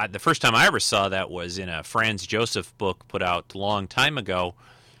the first time I ever saw that was in a Franz Josef book put out a long time ago.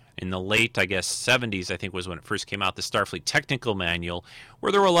 In the late, 70s, I think was when it first came out, the Starfleet Technical Manual,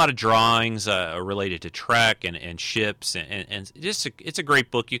 where there were a lot of drawings related to Trek and ships, and it's a great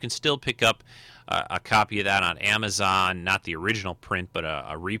book. You can still pick up a copy of that on Amazon, not the original print, but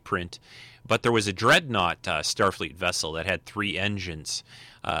a reprint. But there was a Dreadnought Starfleet vessel that had 3 engines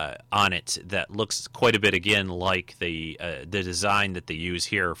on it that looks quite a bit again like the design that they use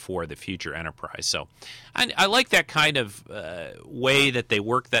here for the future Enterprise. So I like that kind of way that they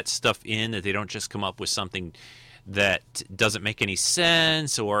work that stuff in, that they don't just come up with something that doesn't make any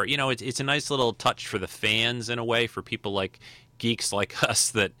sense, or it's a nice little touch for the fans in a way, for people like geeks like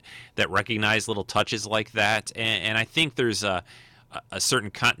us that recognize little touches like that. And I think there's a certain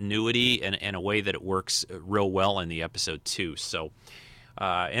continuity and a way that it works real well in the episode too. So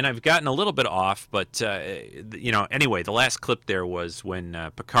and I've gotten a little bit off, but anyway, the last clip there was when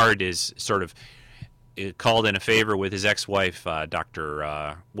Picard is sort of called in a favor with his ex-wife,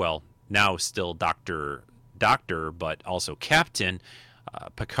 Dr. Now still Dr., but also Captain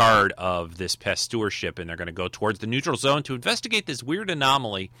Picard of this Pasteur ship, and they're going to go towards the neutral zone to investigate this weird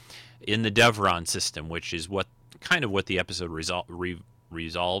anomaly in the Devron system, which is what the episode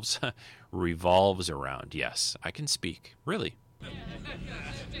revolves around. Yes, I can speak. Really.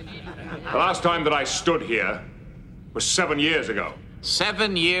 The last time that I stood here was 7 years ago.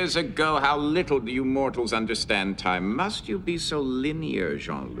 7 years ago? How little do you mortals understand time. Must you be so linear,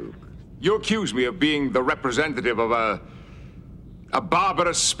 Jean-Luc? You accuse me of being the representative of a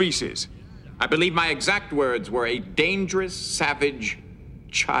barbarous species. I believe my exact words were a dangerous, savage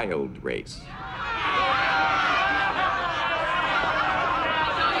child race.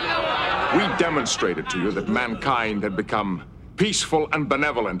 We demonstrated to you that mankind had become peaceful and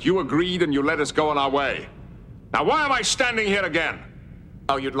benevolent. You agreed and you let us go on our way. Now, why am I standing here again?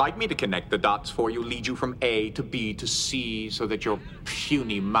 Oh, you'd like me to connect the dots for you, lead you from A to B to C so that your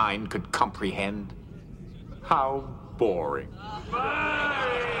puny mind could comprehend? How boring.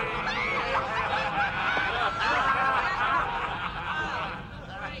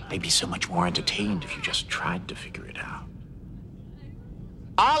 They'd be so much more entertained if you just tried to figure it out.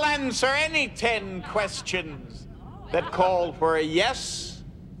 I'll answer any 10 questions that call for a yes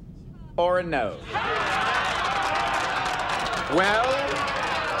or a no. Well?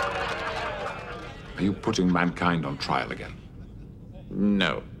 Are you putting mankind on trial again?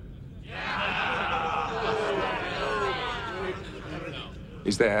 No.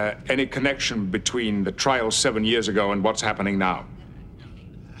 Is there any connection between the trial 7 years ago and what's happening now?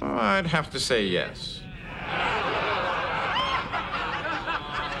 Oh, I'd have to say yes.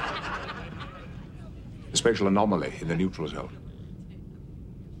 The spatial anomaly in the neutral zone.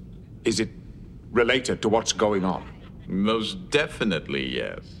 Is it related to what's going on? Most definitely,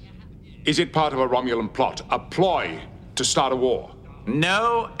 yes. Is it part of a Romulan plot, a ploy to start a war?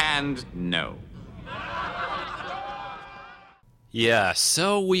 No and no. Yeah,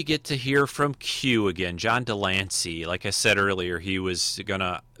 so we get to hear from Q again, John Delancey. Like I said earlier, he was going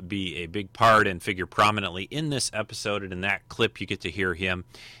to be a big part and figure prominently in this episode, and in that clip you get to hear him,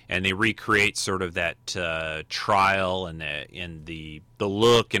 and they recreate sort of that trial and the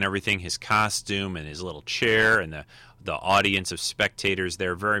look and everything, his costume and his little chair and the audience of spectators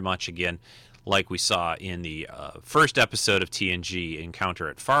there, very much, again, like we saw in the first episode of TNG, Encounter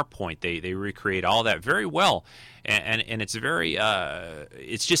at Farpoint. They recreate all that very well, and it's very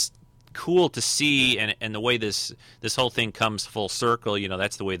it's just cool to see, and the way this whole thing comes full circle. You know,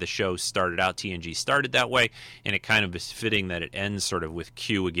 that's the way the show started out. TNG started that way, and it kind of is fitting that it ends sort of with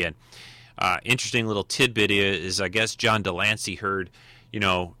Q again. Interesting little tidbit is, I guess John Delancey heard, you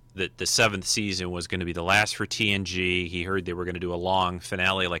know, that the 7th season was going to be the last for TNG. He heard they were going to do a long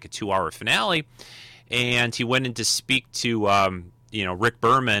finale, like a 2-hour finale, and he went in to speak to Rick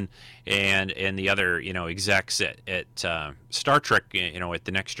Berman and the other execs at Star Trek, at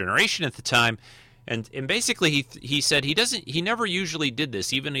the Next Generation at the time, and basically he said he never usually did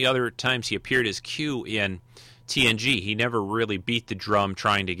this. Even the other times he appeared as Q in TNG, he never really beat the drum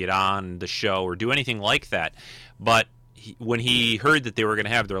trying to get on the show or do anything like that, but when he heard that they were going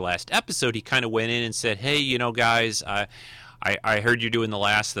to have their last episode, he kind of went in and said, hey, guys, I heard you're doing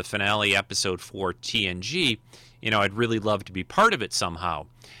the finale episode for TNG. I'd really love to be part of it somehow.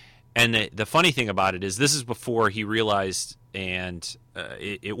 And the funny thing about it is this is before he realized, and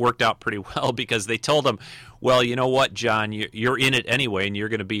it worked out pretty well, because they told him, well, you know what, John, you're in it anyway, and you're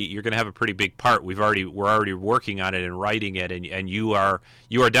going to have a pretty big part. We're already working on it and writing it, and you are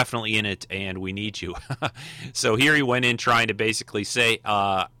definitely in it, and we need you. So here he went in trying to basically say,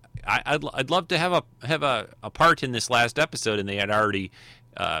 I'd love to have a part in this last episode, and they had already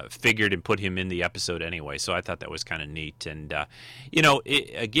figured and put him in the episode anyway. So I thought that was kind of neat, and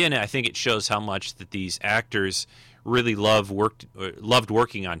again, I think it shows how much that these actors really loved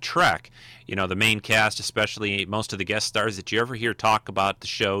working on Trek. The main cast, especially most of the guest stars that you ever hear talk about the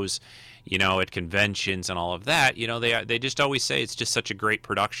shows, at conventions and all of that, they just always say it's just such a great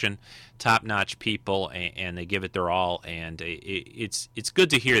production, top-notch people, and they give it their all, and it's good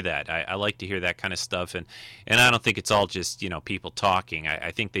to hear that. I like to hear that kind of stuff, and I don't think it's all just people talking.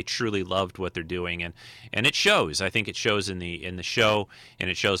 I think they truly loved what they're doing, and it shows. I think it shows in the show, and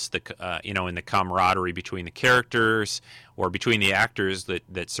it shows in the camaraderie between the characters or between the actors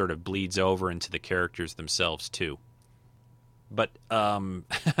that sort of bleeds over into the characters themselves too. But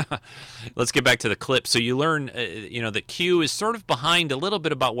let's get back to the clip. So you learn, that Q is sort of behind a little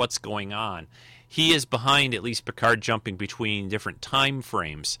bit about what's going on. He is behind at least Picard jumping between different time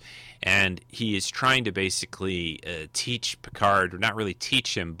frames, and he is trying to basically teach Picard, or not really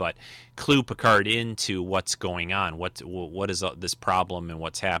teach him, but clue Picard into what's going on. What is this problem and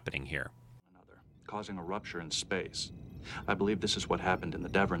what's happening here? Causing a rupture in space. I believe this is what happened in the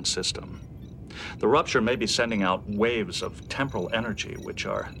Devon system. The rupture may be sending out waves of temporal energy which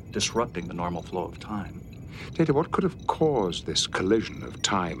are disrupting the normal flow of time. Data, what could have caused this collision of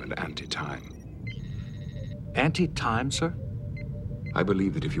time and anti-time? Anti-time, sir? I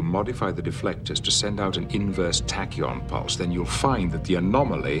believe that if you modify the deflectors to send out an inverse tachyon pulse, then you'll find that the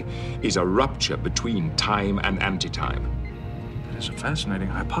anomaly is a rupture between time and anti-time. That is a fascinating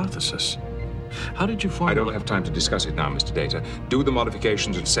hypothesis. How did you form... I don't have time to discuss it now, Mr. Data. Do the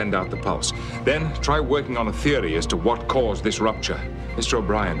modifications and send out the pulse. Then try working on a theory as to what caused this rupture. Mr.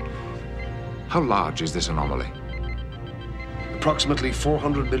 O'Brien, how large is this anomaly? approximately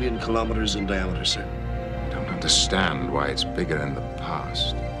 400 million kilometers in diameter, sir. I don't understand why it's bigger in the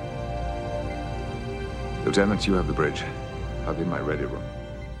past. Lieutenant, you have the bridge. I'll be in my ready room.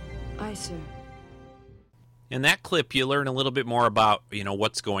 Aye, sir. In that clip, you learn a little bit more about,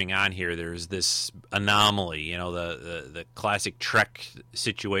 what's going on here. There's this anomaly, the classic Trek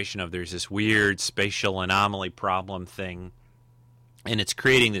situation of there's this weird spatial anomaly problem thing, and it's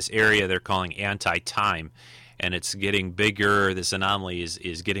creating this area they're calling anti-time, and it's getting bigger. This anomaly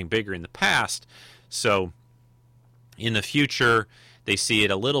is getting bigger in the past, so in the future, they see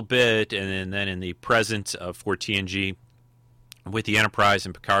it a little bit, and then in the present for TNG, with the Enterprise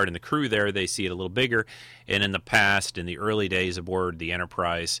and Picard and the crew there, they see it a little bigger. And in the past, in the early days aboard the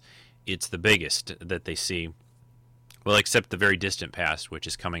Enterprise, it's the biggest that they see. Well, except the very distant past, which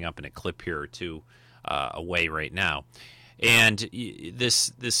is coming up in a clip here or two away right now. And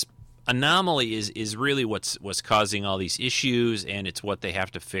this anomaly is really what's causing all these issues, and it's what they have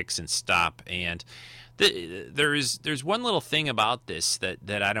to fix and stop. And there's one little thing about this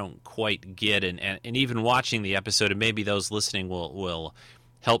that I don't quite get, and even watching the episode, and maybe those listening will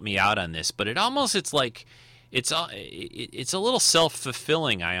help me out on this, but it's like it's a little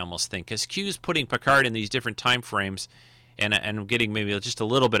self-fulfilling, I almost think, because Q's putting Picard in these different time frames, and I'm getting maybe just a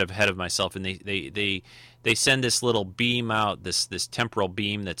little bit ahead of myself, and they send this little beam out, this temporal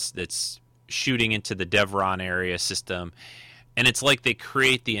beam that's shooting into the Devron area system. And it's like they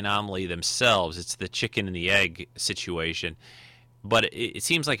create the anomaly themselves. It's the chicken and the egg situation. But it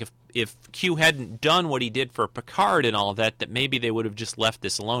seems like if Q hadn't done what he did for Picard and all of that maybe they would have just left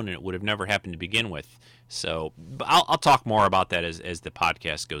this alone and it would have never happened to begin with. So I'll talk more about that as the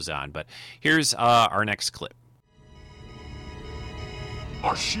podcast goes on. But here's our next clip.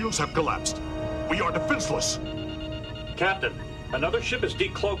 Our shields have collapsed. We are defenseless. Captain, another ship is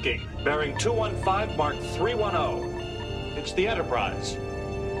decloaking, bearing 215 Mark 310. It's the Enterprise.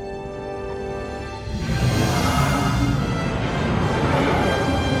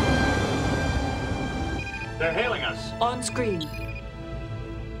 They're hailing us. On screen.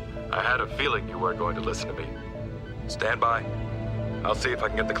 I had a feeling you weren't going to listen to me. Stand by. I'll see if I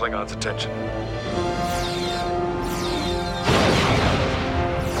can get the Klingons' attention.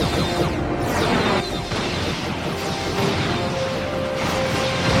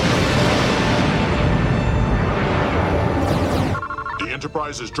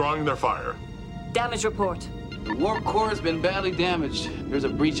 Enterprise is drawing their fire. Damage report. The warp core has been badly damaged. There's a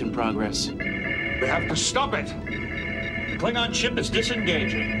breach in progress. We have to stop it. The Klingon ship is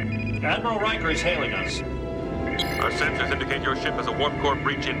disengaging. Admiral Riker is hailing us. Our sensors indicate your ship has a warp core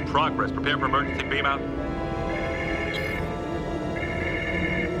breach in progress. Prepare for emergency beam out.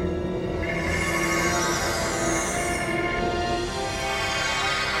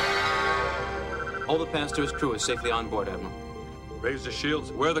 All the past to his crew is safely on board, Admiral. Raise the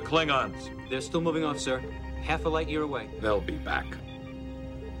shields. Where are the Klingons? They're still moving off, sir. Half a light year away. They'll be back.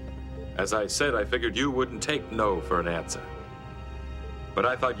 As I said, I figured you wouldn't take no for an answer. But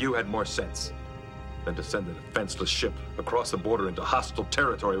I thought you had more sense than to send a defenseless ship across the border into hostile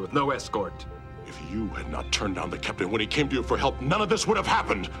territory with no escort. If you had not turned down the captain when he came to you for help, none of this would have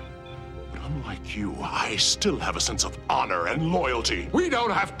happened. But unlike you, I still have a sense of honor and loyalty. We don't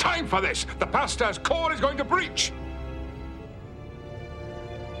have time for this. The Pastor's core is going to breach.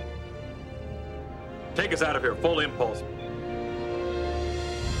 Take us out of here, full impulse.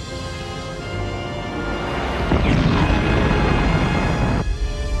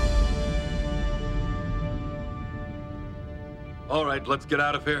 All right, let's get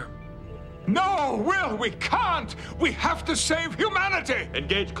out of here. No, Will, we can't. We have to save humanity.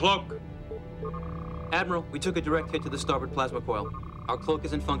 Engage cloak. Admiral, we took a direct hit to the starboard plasma coil. Our cloak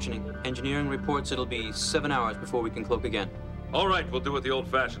isn't functioning. Engineering reports it'll be 7 hours before we can cloak again. All right, we'll do it the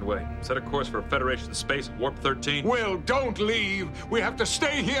old-fashioned way. Set a course for Federation space, warp 13. Will, don't leave. We have to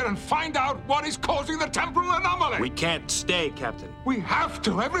stay here and find out what is causing the temporal anomaly. We can't stay, Captain. We have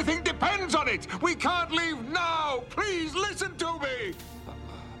to. Everything depends on it. We can't leave now. Please listen to me.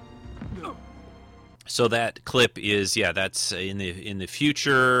 So that clip is, that's in the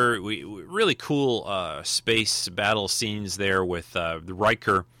future. We really cool space battle scenes there with the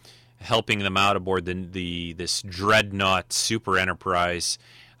Riker helping them out aboard this dreadnought super Enterprise,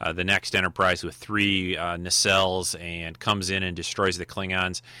 the next Enterprise with 3 nacelles, and comes in and destroys the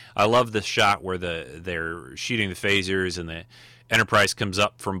Klingons. I love the shot where they're shooting the phasers and the Enterprise comes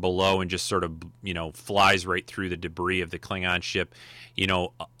up from below and just sort of, flies right through the debris of the Klingon ship,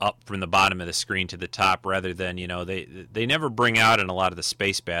 up from the bottom of the screen to the top, rather than, they never bring out in a lot of the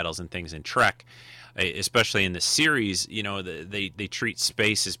space battles and things in Trek. especially in the series, they treat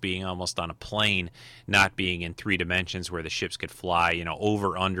space as being almost on a plane, not being in 3 dimensions where the ships could fly,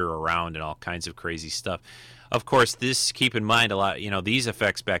 over, under, around, and all kinds of crazy stuff. Of course, keep in mind, a lot, these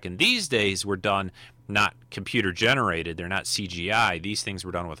effects back in these days were done not computer generated. They're not CGI. These things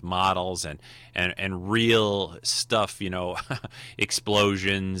were done with models and real stuff,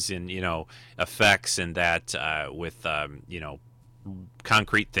 explosions and, effects and that with,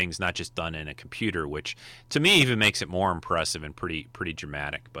 concrete things, not just done in a computer, which to me even makes it more impressive and pretty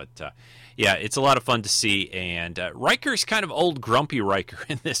dramatic. But yeah, it's a lot of fun to see. And Riker's kind of old grumpy Riker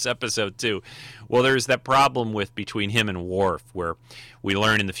in this episode too. Well, there's that problem between him and Worf, where we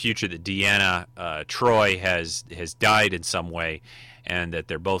learn in the future that Deanna Troi has died in some way, and that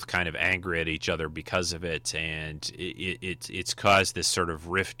they're both kind of angry at each other because of it, and it's caused this sort of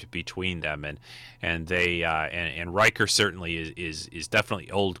rift between them, and they and Riker certainly is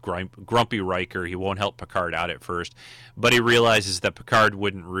definitely old grumpy Riker. He won't help Picard out at first, but he realizes that Picard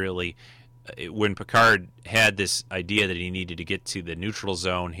wouldn't really. When Picard had this idea that he needed to get to the neutral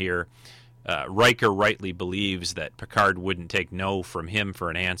zone here, Riker rightly believes that Picard wouldn't take no from him for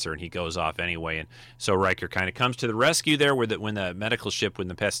an answer, and he goes off anyway. And so Riker kind of comes to the rescue there when the medical ship, when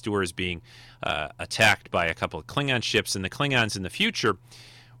the Pasteur is being attacked by a couple of Klingon ships. And the Klingons in the future,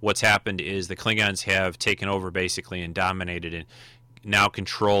 what's happened is the Klingons have taken over basically and dominated and now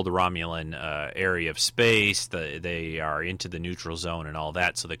control the Romulan area of space. They are into the neutral zone and all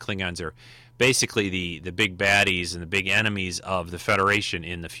that. So the Klingons are basically the big baddies and the big enemies of the Federation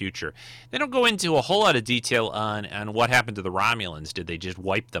in the future. They don't go into a whole lot of detail on what happened to the Romulans. Did they just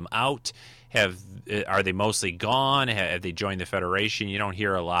wipe them out? Are they mostly gone? Have they joined the Federation? You don't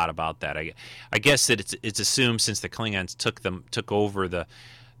hear a lot about that. I guess that it's assumed, since the Klingons took over the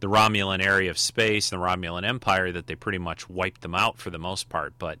Romulan area of space and the Romulan Empire, that they pretty much wiped them out for the most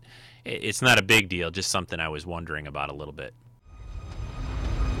part. But it's not a big deal, just something I was wondering about a little bit.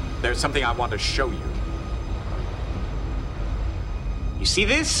 There's something I want to show you. You see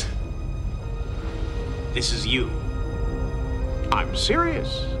this? This is you. I'm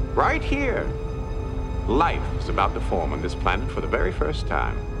serious. Right here. Life is about to form on this planet for the very first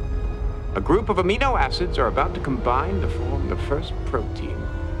time. A group of amino acids are about to combine to form the first protein.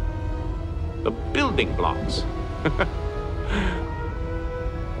 The building blocks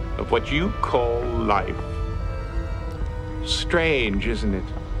of what you call life. Strange, isn't it?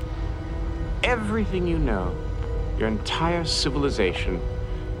 Everything you know, your entire civilization,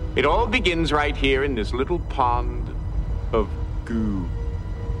 it all begins right here in this little pond of goo.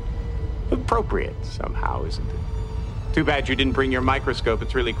 Appropriate somehow, isn't it? Too bad you didn't bring your microscope.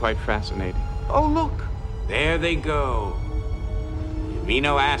 It's really quite fascinating. Oh, look, there they go. The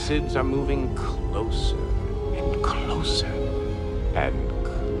amino acids are moving closer and closer and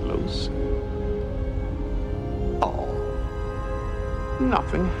closer. Oh,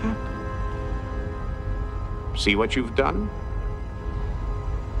 nothing happened. See what you've done?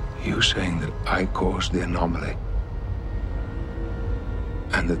 You saying that I caused the anomaly,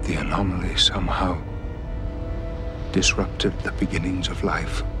 and that the anomaly somehow disrupted the beginnings of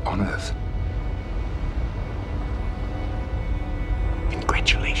life on Earth.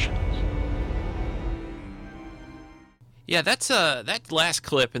 Congratulations. Yeah, that last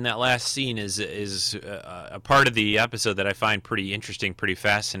clip and that last scene is a part of the episode that I find pretty interesting, pretty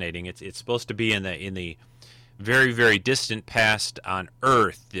fascinating. It's supposed to be in the very, very distant past on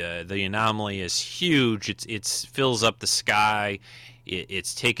Earth. The anomaly is huge. It fills up the sky.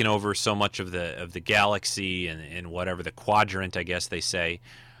 It's taken over so much of the galaxy and whatever the quadrant, I guess they say.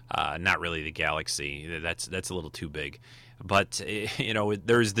 Not really the galaxy. That's a little too big. But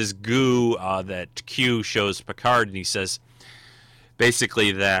there's this goo that Q shows Picard, and he says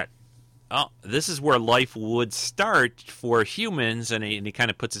basically that this is where life would start for humans, and he kind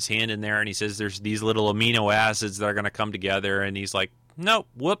of puts his hand in there, and he says there's these little amino acids that are going to come together, and he's like, nope,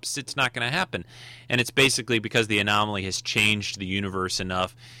 whoops, it's not going to happen. And it's basically because the anomaly has changed the universe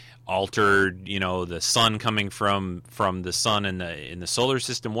enough, altered, the sun coming from the sun in the solar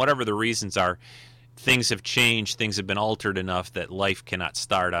system, whatever the reasons are. Things have changed, things have been altered enough that life cannot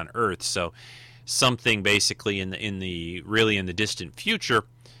start on Earth. So something basically in the distant future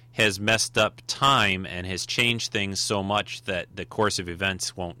has messed up time and has changed things so much that the course of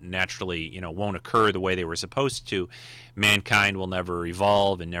events won't naturally, won't occur the way they were supposed to. Mankind will never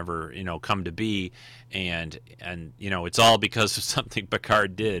evolve and never, come to be. And it's all because of something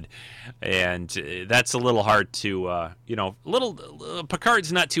Picard did. And that's a little hard to,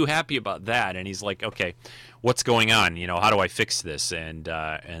 Picard's not too happy about that. And he's like, okay, what's going on? How do I fix this? And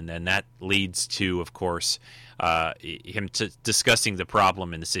then that leads to, of course, him discussing the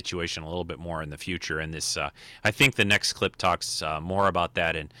problem and the situation a little bit more in the future. And this, I think the next clip talks more about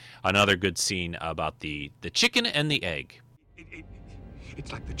that, and another good scene about the chicken and the egg.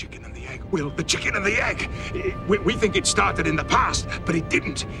 It's like the chicken and the egg. Will, the chicken and the egg. We think it started in the past, but it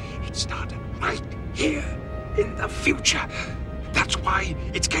didn't. It started right here in the future. That's why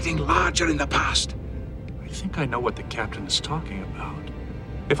it's getting larger in the past. I think I know what the captain is talking about.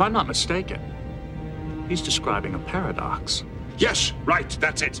 If I'm not mistaken, he's describing a paradox. Yes, right,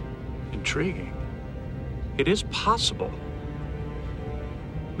 that's it. Intriguing. It is possible.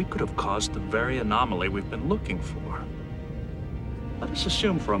 We could have caused the very anomaly we've been looking for. Let us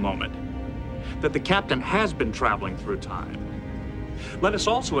assume for a moment that the captain has been traveling through time. Let us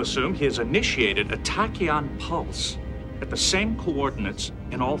also assume he has initiated a tachyon pulse at the same coordinates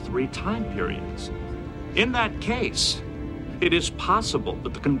in all 3 time periods. In that case, it is possible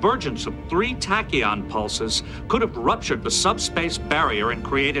that the convergence of 3 tachyon pulses could have ruptured the subspace barrier and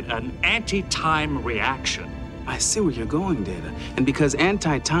created an anti-time reaction. I see where you're going, Data. And because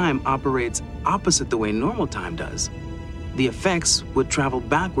anti-time operates opposite the way normal time does, the effects would travel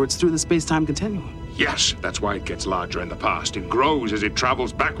backwards through the space-time continuum. Yes, that's why it gets larger in the past. It grows as it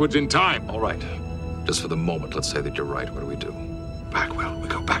travels backwards in time. All right. Just for the moment, let's say that you're right. What do we do? Well, we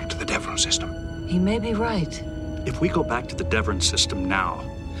go back to the Devron system. He may be right. If we go back to the Devron system now,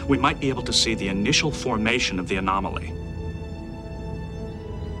 we might be able to see the initial formation of the anomaly.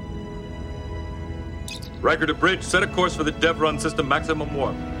 Riker to bridge, set a course for the Devron system maximum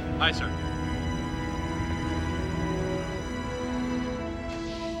warp. Aye, sir.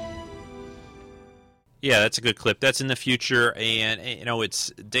 Yeah, that's a good clip. That's in the future, and it's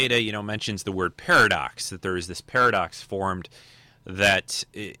Data. Mentions the word paradox. That there is this paradox formed, that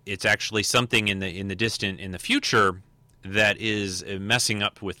it's actually something in the future that is messing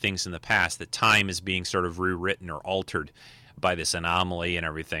up with things in the past. That time is being sort of rewritten or altered by this anomaly and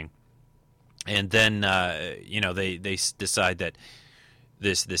everything. And then they decide that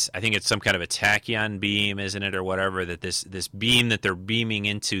this I think it's some kind of a tachyon beam, isn't it, or whatever, that this beam that they're beaming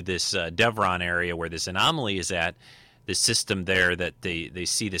into this Devron area where this anomaly is at, this system there, that they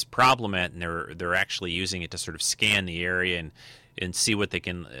see this problem at, and they're actually using it to sort of scan the area and see what they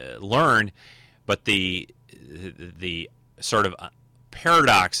can learn. But the sort of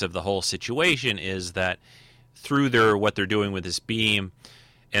paradox of the whole situation is that through what they're doing with this beam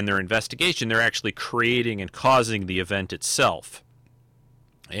and their investigation, they're actually creating and causing the event itself.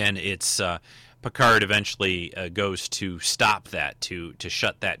 And it's Picard eventually goes to stop that, to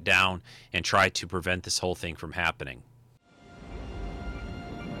shut that down and try to prevent this whole thing from happening.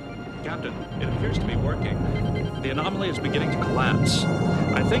 Captain, it appears to be working. The anomaly is beginning to collapse.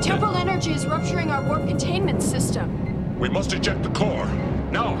 I think Temporal energy is rupturing our warp containment system. We must eject the core.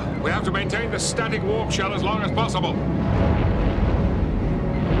 No, we have to maintain the static warp shell as long as possible.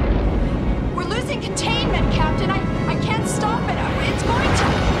 We're losing containment, Captain. I can't stop it. It's going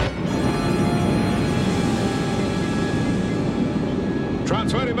to...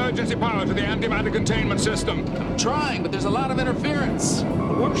 Transfer emergency power to the antimatter containment system. I'm trying, but there's a lot of interference.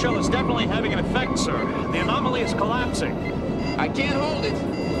 The warp shell is definitely having an effect, sir. The anomaly is collapsing. I can't hold it.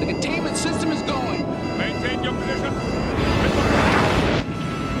 The containment system is going. Maintain your position.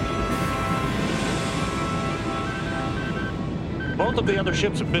 Both of the other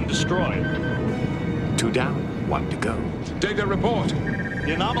ships have been destroyed. 2 down, 1 to go. Data report.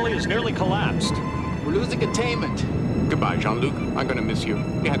 The anomaly is nearly collapsed. We're losing containment. Goodbye, Jean-Luc. I'm going to miss you.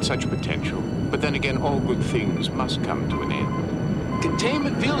 You had such potential. But then again, all good things must come to an end.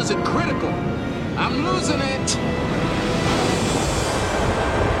 Containment field isn't critical. I'm losing it.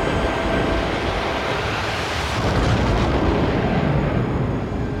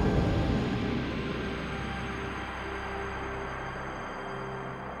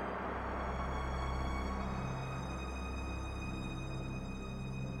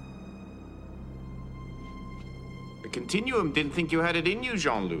 The Continuum didn't think you had it in you,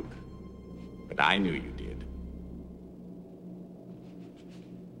 Jean-Luc. But I knew you did.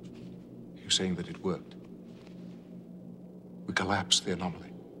 You're saying that it worked? We collapsed the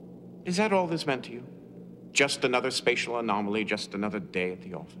anomaly. Is that all this meant to you? Just another spatial anomaly, just another day at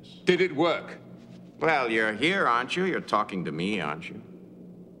the office? Did it work? Well, you're here, aren't you? You're talking to me, aren't you?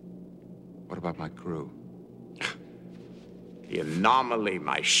 What about my crew? The anomaly,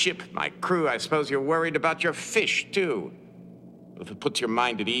 my ship, my crew. I suppose you're worried about your fish, too. But if it puts your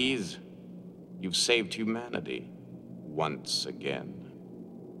mind at ease, you've saved humanity once again.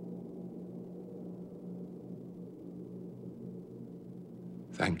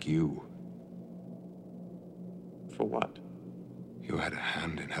 Thank you. For what? You had a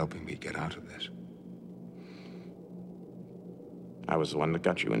hand in helping me get out of this. I was the one that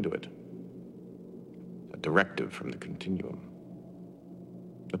got you into it. A directive from the Continuum.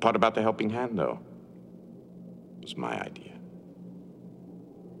 The part about the helping hand, though, was my idea.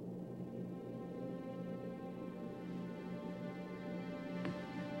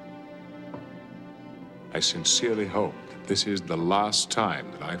 I sincerely hope that this is the last time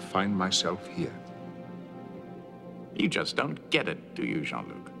that I find myself here. You just don't get it, do you,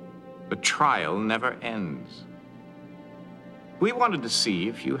 Jean-Luc? The trial never ends. We wanted to see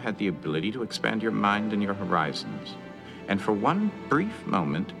if you had the ability to expand your mind and your horizons. And for one brief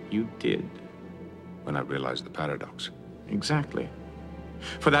moment, you did. When I realized the paradox. Exactly.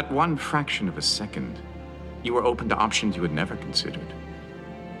 For that one fraction of a second, you were open to options you had never considered.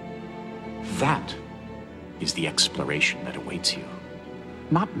 That is the exploration that awaits you.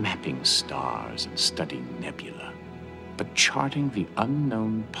 Not mapping stars and studying nebula, but charting the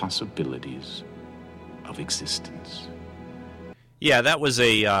unknown possibilities of existence. Yeah, that was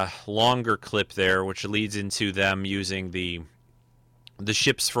a longer clip there, which leads into them using the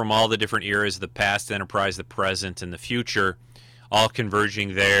ships from all the different eras, the past Enterprise, the present, and the future, all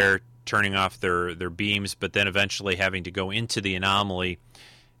converging there, turning off their beams, but then eventually having to go into the anomaly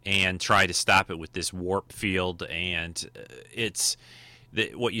and try to stop it with this warp field. And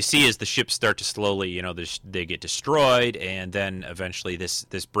what you see is the ships start to slowly, they get destroyed, and then eventually this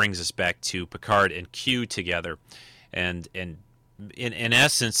brings us back to Picard and Q together. And in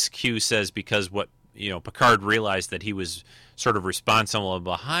essence, Q says because Picard realized that he was sort of responsible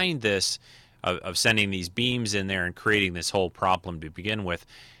behind this, of sending these beams in there and creating this whole problem to begin with.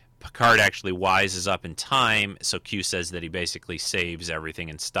 Picard actually wises up in time, so Q says that he basically saves everything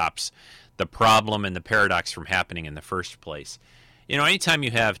and stops the problem and the paradox from happening in the first place. Anytime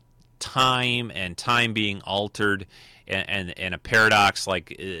you have time and time being altered and a paradox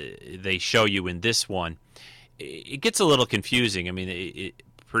like they show you in this one, it gets a little confusing. I mean,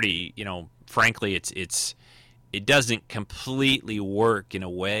 frankly, it doesn't completely work in a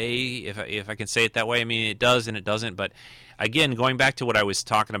way, if I can say it that way. I mean, it does and it doesn't, but again, going back to what I was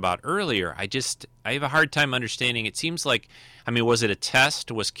talking about earlier, I have a hard time understanding. It seems like, was it a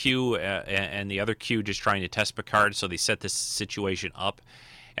test? Was Q and the other Q just trying to test Picard, so they set this situation up,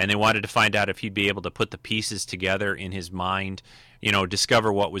 and they wanted to find out if he'd be able to put the pieces together in his mind,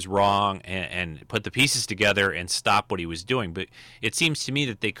 discover what was wrong and put the pieces together and stop what he was doing. But it seems to me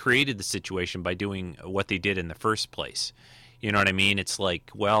that they created the situation by doing what they did in the first place. You know what I mean? It's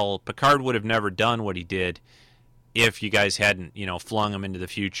like, well, Picard would have never done what he did if you guys hadn't, flung him into the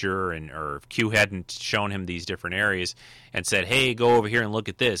future, or if Q hadn't shown him these different areas and said, hey, go over here and look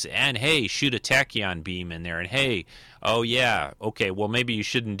at this, and hey, shoot a tachyon beam in there, and hey, oh yeah, okay, well maybe you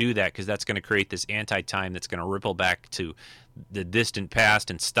shouldn't do that because that's going to create this anti-time that's going to ripple back to the distant past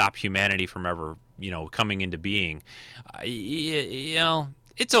and stop humanity from ever, coming into being.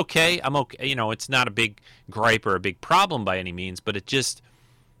 It's okay. I'm okay. It's not a big gripe or a big problem by any means, but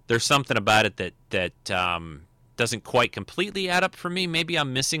there's something about it that doesn't quite completely add up for me. Maybe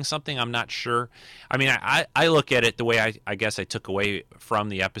I'm missing something. I'm not sure. I mean, I look at it the way I guess I took away from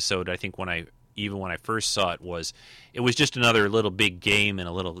the episode. I think when I first saw it was just another little big game, and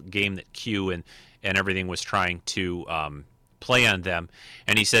a little game that Q and everything was trying to play on them.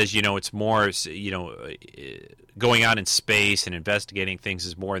 And he says, it's more, going out in space and investigating things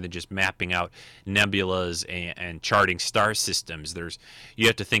is more than just mapping out nebulas and charting star systems. You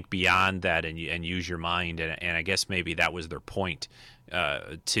have to think beyond that and use your mind. And I guess maybe that was their point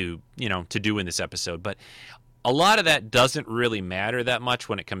to do in this episode. But a lot of that doesn't really matter that much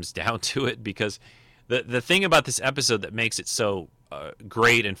when it comes down to it, because the thing about this episode that makes it so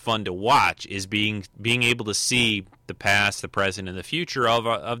great and fun to watch is being able to see the past, the present, and the future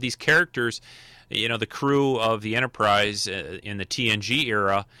of these characters. The crew of the Enterprise in the TNG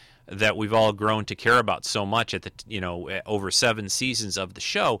era that we've all grown to care about so much at the over 7 seasons of the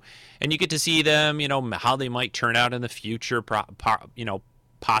show, and you get to see them, how they might turn out in the future.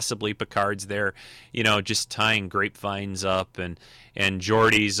 Possibly Picard's there, just tying grapevines up, and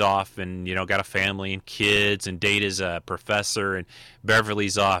Geordi's off and, got a family and kids, and Data's a professor, and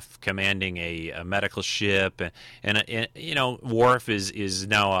Beverly's off commanding a medical ship, and Worf is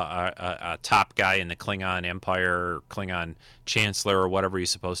now a top guy in the Klingon Empire, or Klingon Chancellor, or whatever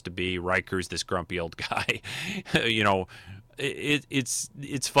he's supposed to be. Riker's this grumpy old guy.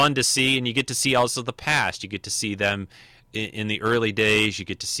 It's fun to see, and you get to see also the past. You get to see them in the early days, you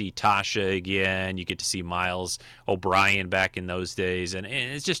get to see Tasha again. You get to see Miles O'Brien back in those days, and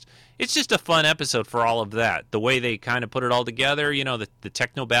it's just a fun episode for all of that. The way they kind of put it all together, the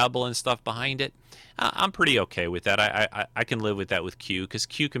technobabble and stuff behind it, I'm pretty okay with that. I can live with that with Q, because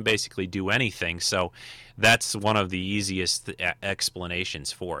Q can basically do anything. So that's one of the easiest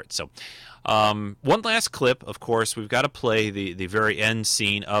explanations for it. So one last clip, of course, we've got to play the very end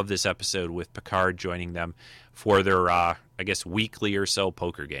scene of this episode with Picard joining them for their, I guess, weekly or so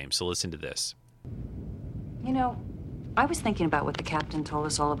poker game. So listen to this. I was thinking about what the captain told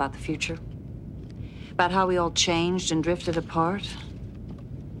us all about the future. About how we all changed and drifted apart.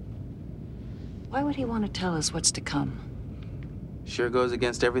 Why would he want to tell us what's to come? Sure goes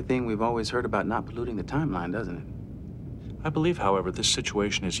against everything we've always heard about not polluting the timeline, doesn't it? I believe, however, this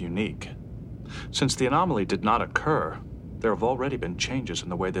situation is unique. Since the anomaly did not occur, there have already been changes in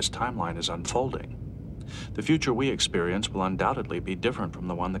the way this timeline is unfolding. The future we experience will undoubtedly be different from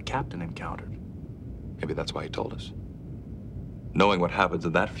the one the captain encountered. Maybe that's why he told us. Knowing what happens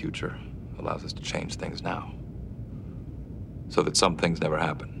in that future allows us to change things now, so that some things never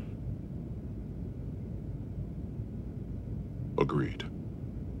happen. Agreed.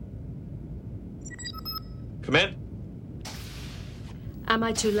 Come in. Am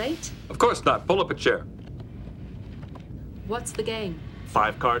I too late? Of course not. Pull up a chair. What's the game?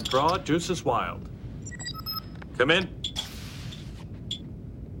 5-card draw, Deuce is wild. Come in.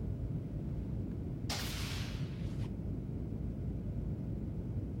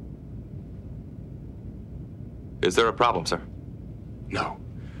 Is there a problem, sir? No.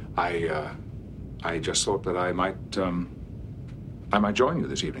 I just thought that I might join you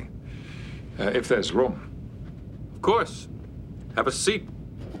this evening. If there's room. Of course. Have a seat.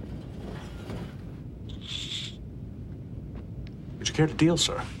 Would you care to deal,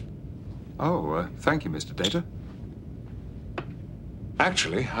 sir? Oh, thank you, Mr. Data.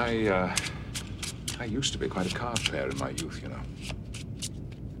 Actually, I used to be quite a card player in my youth, you know.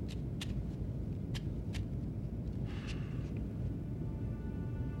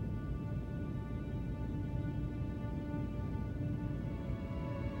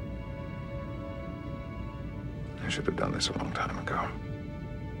 I should have done this a long time ago.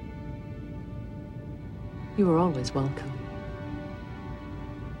 You were always welcome.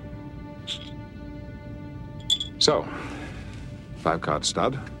 So, 5-card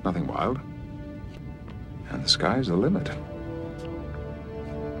stud, nothing wild. And the sky's the limit.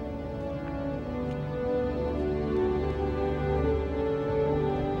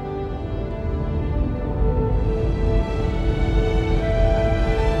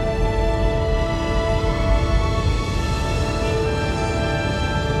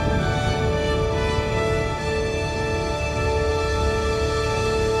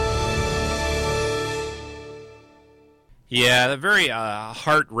 Yeah, a very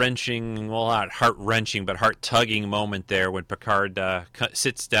heart-wrenching, well, not heart-wrenching, but heart-tugging moment there when Picard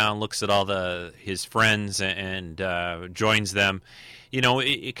sits down, looks at all his friends, and joins them.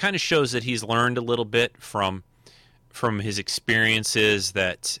 It kind of shows that he's learned a little bit from his experiences,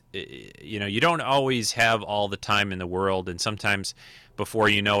 that, you don't always have all the time in the world, and sometimes before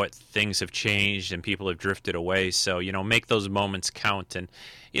you know it, things have changed and people have drifted away. So, make those moments count. And,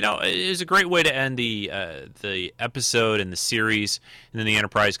 it was a great way to end the episode and the series. And then the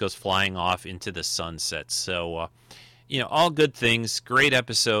Enterprise goes flying off into the sunset. So, all good things. Great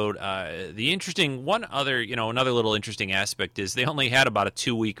episode. The interesting one other, another little interesting aspect is they only had about a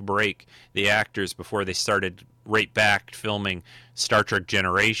 2-week break, the actors, before they started right back filming Star Trek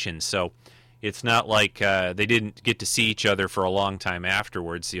Generations. So it's not like they didn't get to see each other for a long time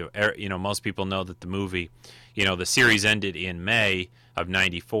afterwards. Most people know that the movie, the series ended in May of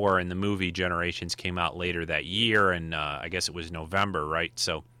 '94, and the movie Generations came out later that year, and I guess it was November, right?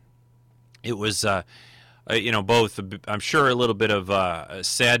 So it was, both, I'm sure, a little bit of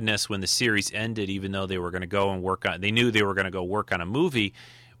sadness when the series ended, even though they were going to go and they knew they were going to go work on a movie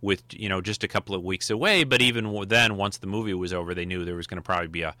with, just a couple of weeks away. But even then, once the movie was over, they knew there was going to probably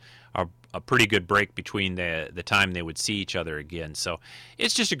be a pretty good break between the time they would see each other again. So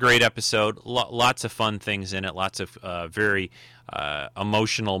it's just a great episode. Lots of fun things in it. Lots of very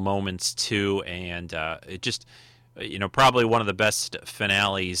emotional moments too. And it just, probably one of the best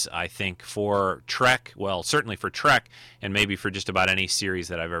finales, I think, for Trek. Well, certainly for Trek, and maybe for just about any series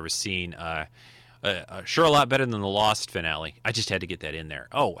that I've ever seen. Sure, a lot better than the Lost finale. I just had to get that in there.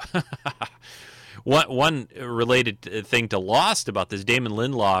 Oh, one related thing to Lost about this, Damon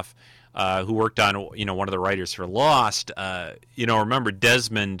Lindelof, who worked on, one of the writers for Lost. Remember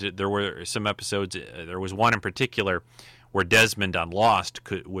Desmond? There were some episodes. There was one in particular where Desmond on Lost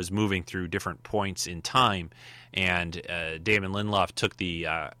was moving through different points in time, and Damon Lindelof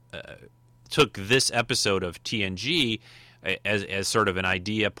took this episode of TNG as sort of an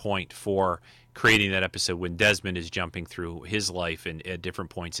idea point for creating that episode when Desmond is jumping through his life at different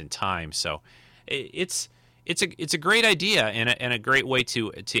points in time. So it's a great idea and a great way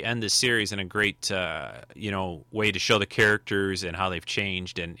to end this series, and a great way to show the characters and how they've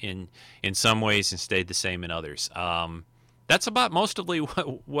changed, and in some ways and stayed the same in others. That's about mostly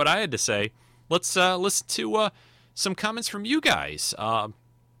what I had to say. Let's listen to some comments from you guys.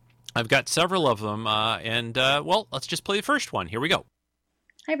 I've got several of them, well, let's just play the first one. Here we go.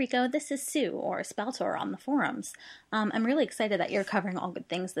 Hi Rico, this is Sue, or Spaltor on the forums. I'm really excited that you're covering All Good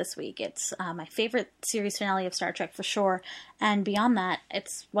Things this week. It's my favorite series finale of Star Trek for sure, and beyond that,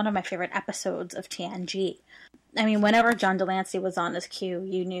 it's one of my favorite episodes of TNG. I mean, whenever John Delancey was on as Q,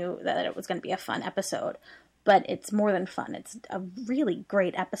 you knew that it was going to be a fun episode, but it's more than fun. It's a really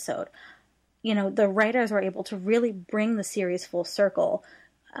great episode. You know, the writers were able to really bring the series full circle.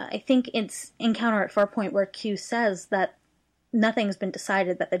 I think it's Encounter at Farpoint where Q says that nothing's been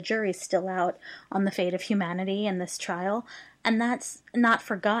decided, that the jury's still out on the fate of humanity in this trial, and that's not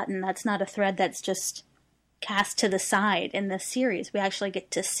forgotten. That's not a thread that's just cast to the side in this series. We actually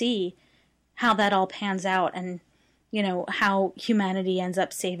get to see how that all pans out, and, you know, how humanity ends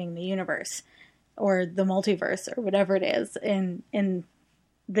up saving the universe, or the multiverse, or whatever it is in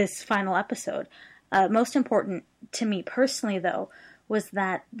this final episode. Most important to me personally, though, was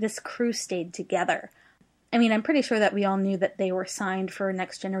that this crew stayed together. I mean, I'm pretty sure that we all knew that they were signed for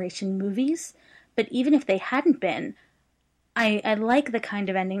Next Generation movies, but even if they hadn't been, I like the kind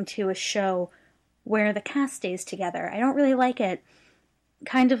of ending to a show where the cast stays together. I don't really like it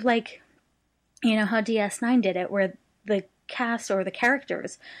kind of like, you know, how DS9 did it, where the cast or the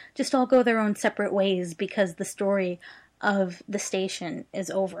characters just all go their own separate ways because the story of the station is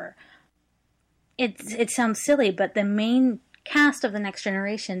over. It sounds silly, but the main cast of the Next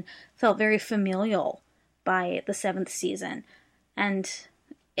Generation felt very familial by the 7th season, and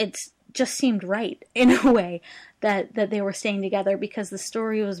it just seemed right in a way that they were staying together, because the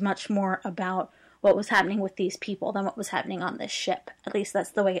story was much more about what was happening with these people than what was happening on this ship. At least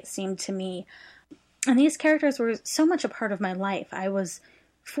that's the way it seemed to me. And these characters were so much a part of my life. I was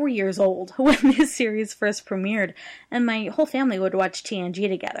 4 years old when this series first premiered, and my whole family would watch TNG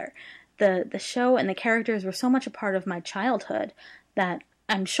together. The show and the characters were so much a part of my childhood that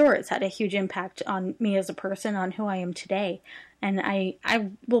I'm sure it's had a huge impact on me as a person, on who I am today. And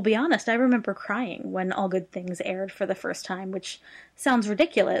I will be honest, I remember crying when All Good Things aired for the first time, which sounds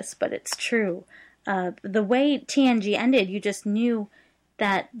ridiculous, but it's true. The way TNG ended, you just knew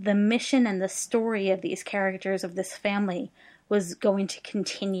that the mission and the story of these characters, of this family, was going to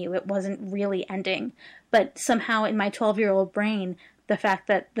continue. It wasn't really ending. But somehow in my 12-year-old brain, the fact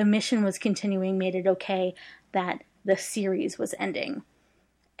that the mission was continuing made it okay that the series was ending.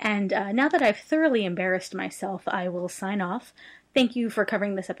 And now that I've thoroughly embarrassed myself, I will sign off. Thank you for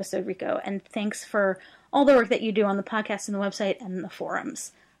covering this episode, Rico, and thanks for all the work that you do on the podcast and the website and the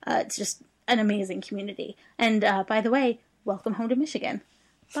forums. It's just an amazing community. And by the way, welcome home to Michigan.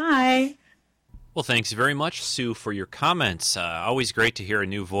 Bye! Well, thanks very much, Sue, for your comments. Always great to hear a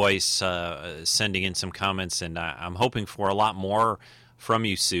new voice sending in some comments, and I'm hoping for a lot more from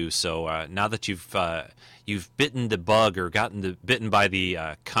you, Sue. So now that you've bitten the bug, or gotten bitten by the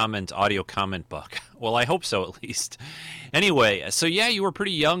audio comment bug. Well, I hope so, at least. Anyway, so yeah, you were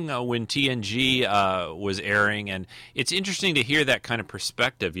pretty young when TNG was airing, and it's interesting to hear that kind of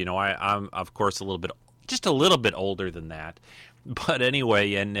perspective. You know, I'm of course just a little bit older than that. But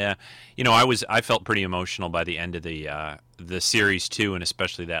anyway, and you know, I felt pretty emotional by the end of the series too, and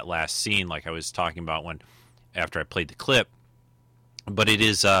especially that last scene, like I was talking about after I played the clip. But it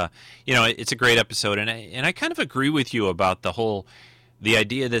is, you know, it's a great episode, and I kind of agree with you about the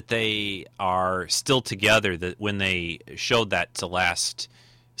idea that they are still together. That when they showed that last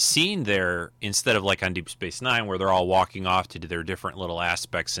scene there, instead of like on Deep Space Nine, where they're all walking off to do their different little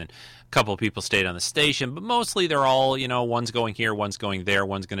aspects, and a couple of people stayed on the station, but mostly they're all, you know, one's going here, one's going there,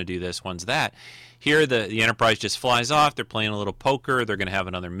 one's going to do this, one's that. Here, the Enterprise just flies off. They're playing a little poker. They're going to have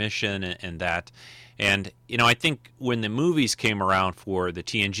another mission and that. And, you know, I think when the movies came around for the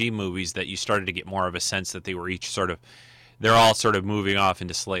TNG movies, that you started to get more of a sense that they were each they're all sort of moving off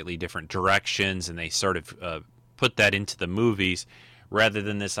into slightly different directions, and they sort of put that into the movies, rather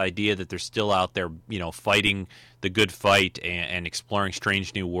than this idea that they're still out there, you know, fighting the good fight and exploring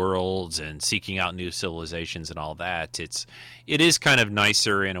strange new worlds and seeking out new civilizations and all that. It is kind of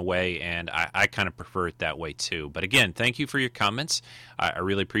nicer in a way, and I kind of prefer it that way too. But again, thank you for your comments. I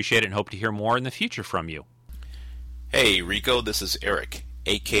really appreciate it and hope to hear more in the future from you. Hey Rico, this is Eric,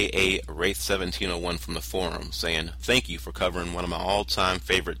 aka Wraith1701 from the forum, saying thank you for covering one of my all-time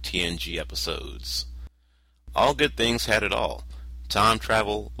favorite TNG episodes. All Good Things had it all. Time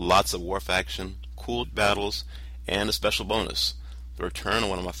travel, lots of Worf action, cool battles, and a special bonus, the return of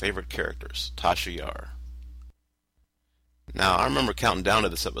one of my favorite characters, Tasha Yar. Now, I remember counting down to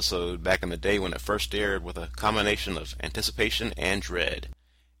this episode back in the day when it first aired with a combination of anticipation and dread.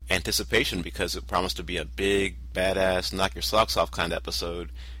 Anticipation because it promised to be a big, badass, knock your socks off kind of episode,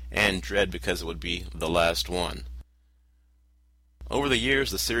 and dread because it would be the last one. Over the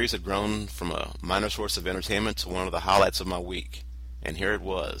years, the series had grown from a minor source of entertainment to one of the highlights of my week, and here it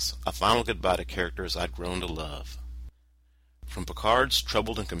was, a final goodbye to characters I'd grown to love. From Picard's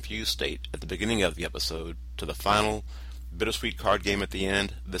troubled and confused state at the beginning of the episode to the final, bittersweet card game at the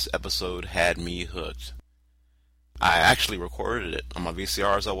end, this episode had me hooked. I actually recorded it on my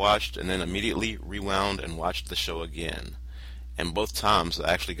VCR as I watched, and then immediately rewound and watched the show again. And both times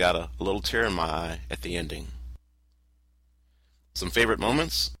I actually got a little tear in my eye at the ending. Some favorite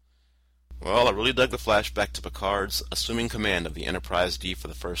moments? Well, I really dug the flashback to Picard's assuming command of the Enterprise D for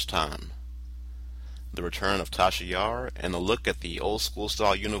the first time. The return of Tasha Yar and the look at the old-school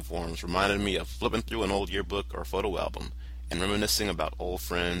style uniforms reminded me of flipping through an old yearbook or photo album and reminiscing about old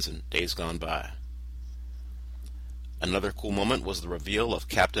friends and days gone by. Another cool moment was the reveal of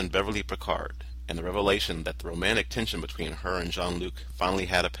Captain Beverly Picard and the revelation that the romantic tension between her and Jean-Luc finally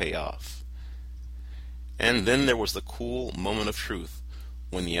had a payoff. And then there was the cool moment of truth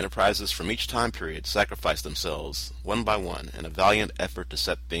when the Enterprises from each time period sacrificed themselves, one by one, in a valiant effort to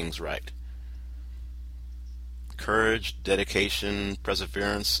set things right. Courage, dedication,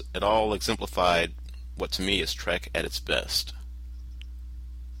 perseverance, it all exemplified what to me is Trek at its best.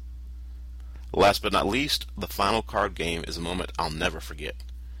 Last but not least, the final card game is a moment I'll never forget.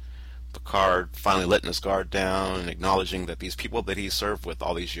 Picard finally letting his guard down and acknowledging that these people that he's served with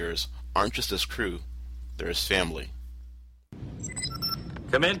all these years aren't just his crew, they're his family.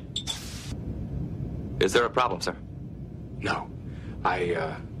 Come in. Is there a problem, sir? No.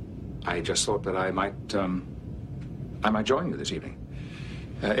 I just thought that I might join you this evening.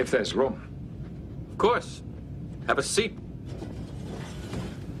 If there's room. Of course. Have a seat.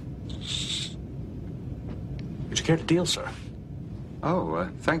 Would you care to deal, sir? Oh,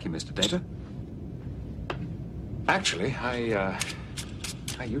 thank you, Mr. Data. Actually, I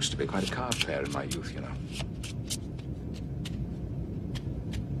used to be quite a card player in my youth, you know.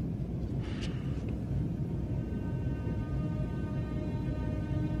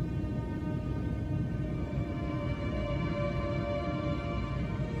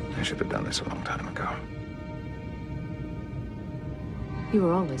 I should have done this a long time ago. You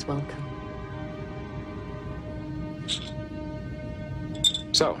were always welcome.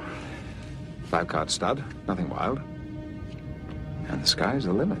 So, 5-card stud, nothing wild. And the sky's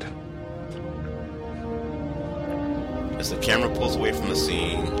the limit. As the camera pulls away from the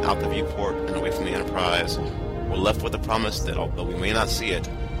scene, out the viewport and away from the Enterprise, we're left with the promise that although we may not see it,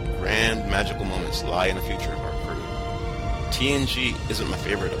 grand magical moments lie in the future of our crew. TNG isn't my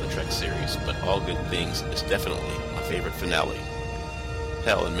favorite of the Trek series, but All Good Things is definitely my favorite finale.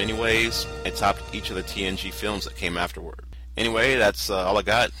 Hell, in many ways, it topped each of the TNG films that came afterward. Anyway, that's all I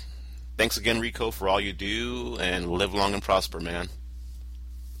got. Thanks again, Rico, for all you do, and live long and prosper, man.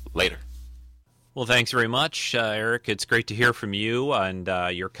 Later. Well, thanks very much, Eric. It's great to hear from you and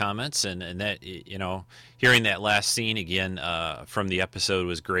your comments, and that, you know, hearing that last scene again from the episode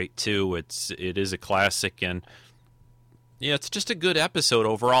was great too. It is a classic, and yeah, it's just a good episode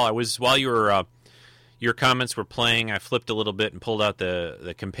overall. While your comments were playing, I flipped a little bit and pulled out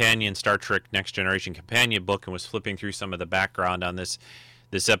the companion Star Trek Next Generation companion book and was flipping through some of the background on this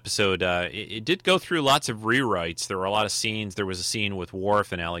episode. It did go through lots of rewrites. There were a lot of scenes. There was a scene with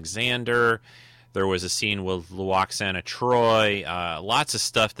Worf and Alexander. There was a scene with Lwaxana Troi. Lots of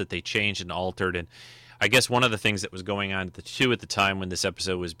stuff that they changed and altered. And I guess one of the things that was going on at the time when this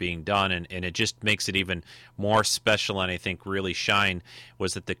episode was being done, and it just makes it even more special and I think really shine,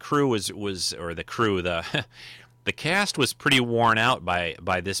 was that the crew the cast was pretty worn out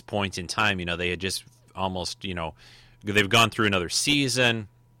by this point in time. You know, they had just almost, you know, they've gone through another season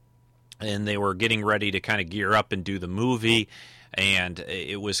and they were getting ready to kind of gear up and do the movie, and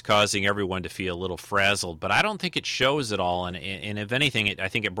it was causing everyone to feel a little frazzled. But I don't think it shows at all, and if anything, I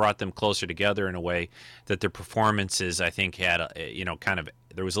think it brought them closer together in a way that their performances, I think, had,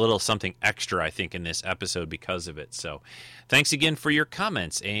 there was a little something extra, I think, in this episode because of it. So thanks again for your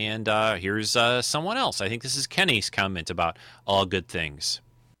comments, and here's someone else. I think this is Kenny's comment about All Good Things.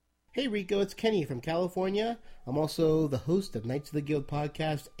 Hey Rico, it's Kenny from California. I'm also the host of Knights of the Guild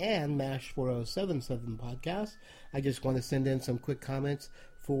podcast and MASH 4077 podcast. I just want to send in some quick comments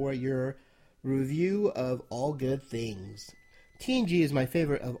for your review of All Good Things. TNG is my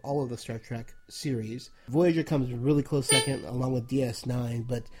favorite of all of the Star Trek series. Voyager comes really close second along with DS9,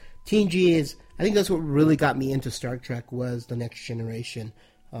 but TNG is, I think that's what really got me into Star Trek was The Next Generation.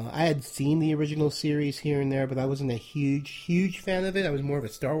 I had seen the original series here and there, but I wasn't a huge fan of it. I was more of a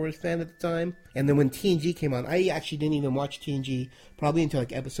Star Wars fan at the time. And then when TNG came on, I actually didn't even watch TNG probably until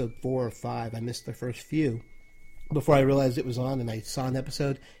like episode 4 or 5. I missed the first few before I realized it was on, and I saw an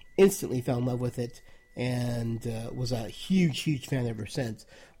episode, instantly fell in love with it, and was a huge fan ever since.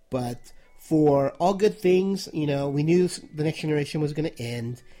 But for All Good Things, we knew The Next Generation was going to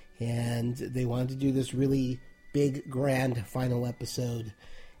end, and they wanted to do this really big, grand final episode.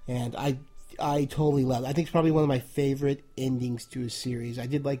 And I totally love it. I think it's probably one of my favorite endings to a series. I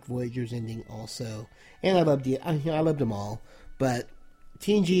did like Voyager's ending also, and I loved them all. But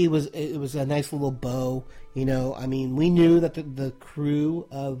TNG was a nice little bow. We knew that the crew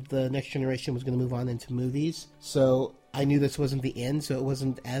of The Next Generation was going to move on into movies, so I knew this wasn't the end. So it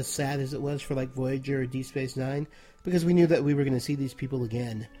wasn't as sad as it was for like Voyager or Deep Space Nine, because we knew that we were going to see these people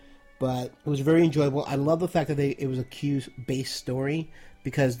again. But it was very enjoyable. I love the fact that it was a Q-based story,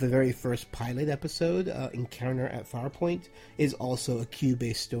 because the very first pilot episode, Encounter at Farpoint, is also a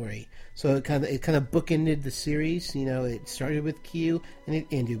Q-based story. So it kind of bookended the series. It started with Q and it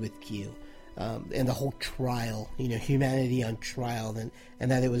ended with Q, and the whole trial. Humanity on trial,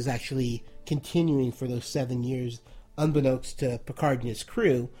 and that it was actually continuing for those 7 years, unbeknownst to Picard and his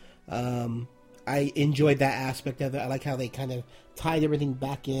crew. I enjoyed that aspect of it. I like how they kind of tied everything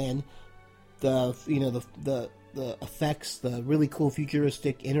back in. The effects, the really cool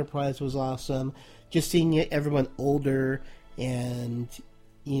futuristic Enterprise was awesome. Just seeing everyone older, and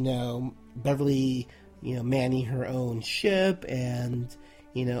Beverly, manning her own ship, and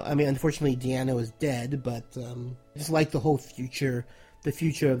unfortunately Deanna was dead, but just like the whole future of the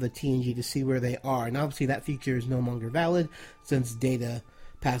TNG, to see where they are. And obviously that future is no longer valid since Data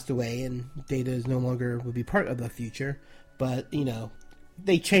passed away, and Data would be part of the future. But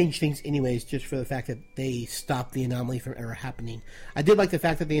they changed things anyways, just for the fact that they stopped the anomaly from ever happening. I did like the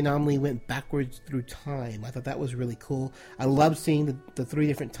fact that the anomaly went backwards through time. I thought that was really cool. I loved seeing the 3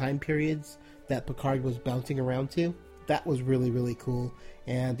 different time periods that Picard was bouncing around to. That was really, really cool.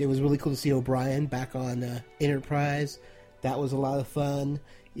 And it was really cool to see O'Brien back on Enterprise. That was a lot of fun.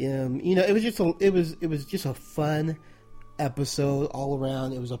 It was just a fun episode all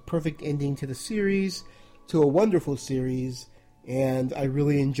around. It was a perfect ending to the series, to a wonderful series, and I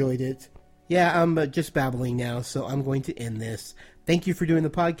really enjoyed it. Yeah, I'm just babbling now, so I'm going to end this. Thank you for doing the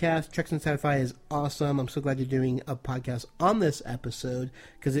podcast. Treks and Sci-Fi is awesome. I'm so glad you're doing a podcast on this episode,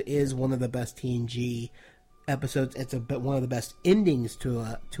 because it is one of the best TNG episodes. It's one of the best endings to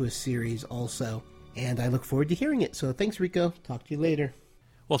a series also, and I look forward to hearing it. So thanks, Rico. Talk to you later.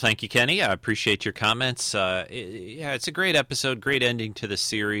 Well, thank you, Kenny. I appreciate your comments. It's a great episode, great ending to the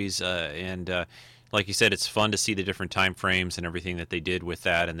series, and like you said, it's fun to see the different time frames and everything that they did with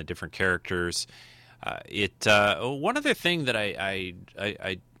that, and the different characters. One other thing that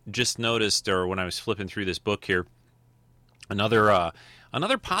I just noticed, or when I was flipping through this book here, another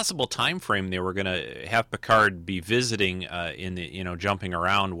possible time frame they were going to have Picard be visiting jumping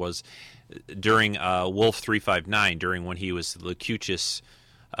around was during Wolf 359, during when he was Locutus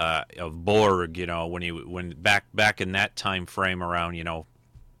of Borg, when back in that time frame around,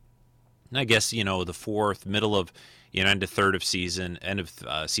 I guess, the fourth, middle of, end of third of season, end of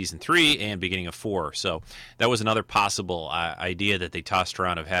season 3, and beginning of 4. So that was another possible idea that they tossed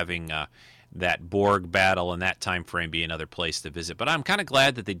around, of having that Borg battle and that time frame be another place to visit. But I'm kind of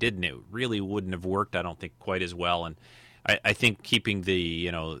glad that they didn't. It really wouldn't have worked, I don't think, quite as well. And I think keeping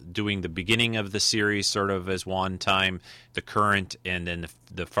doing the beginning of the series sort of as one time, the current, and then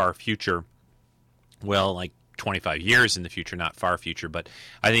the far future, well, like 25 years in the future, not far future, but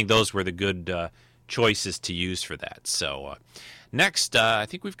I think those were the good choices to use for that. So next, I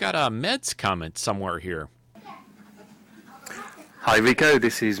think we've got a Meds comment somewhere here. Hi Rico,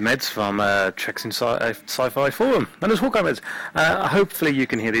 this is Meds from Treks in Sci-Fi Forum, and as Hawkeye Meds. Hopefully you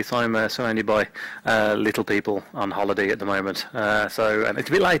can hear this. I'm surrounded by little people on holiday at the moment, so it's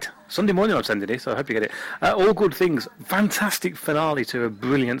a bit late. Sunday morning I'm sending this, so I hope you get it. All good things. Fantastic finale to a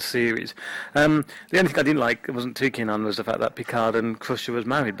brilliant series. The only thing I didn't like, I wasn't too keen on, was the fact that Picard and Crusher was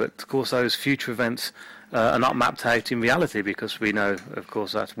married, but of course those future events are not mapped out in reality, because we know, of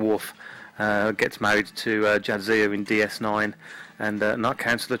course, that Worf gets married to Jadzia in DS9, and not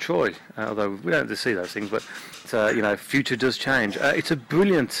Councillor Troy, although we don't see those things, but future does change. It's a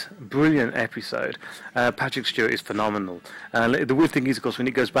brilliant episode. Patrick Stewart is phenomenal. The weird thing is, of course, when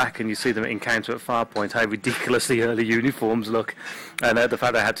it goes back and you see them encounter at Farpoint, how ridiculously early uniforms look, and the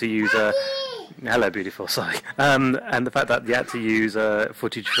fact they had to use hello, beautiful, sorry. And the fact that they had to use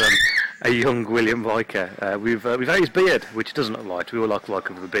footage from a young William Riker. We've had his beard, which doesn't look right. We all like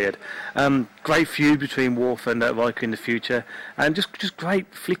Riker with a beard. Great feud between Worf and Riker in the future, and just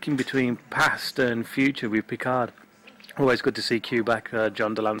great flicking between past and future with Picard. Always good to see Q back,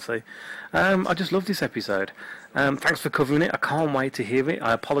 John Delancey. I just love this episode. Thanks for covering it. I can't wait to hear it.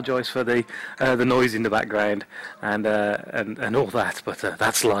 I apologise for the noise in the background and all that, but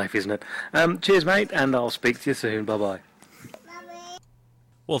that's life, isn't it? Cheers, mate, and I'll speak to you soon. Bye-bye.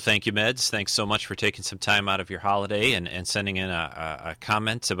 Well, thank you, Meds. Thanks so much for taking some time out of your holiday and sending in a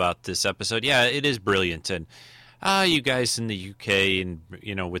comment about this episode. Yeah, it is brilliant, and you guys in the UK and,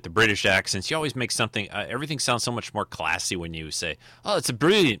 with the British accents, you always make something, everything sounds so much more classy when you say, oh, it's a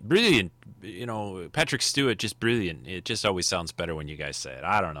brilliant, Patrick Stewart, just brilliant. It just always sounds better when you guys say it.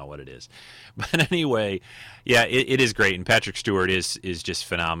 I don't know what it is. But anyway, yeah, it is great, and Patrick Stewart is just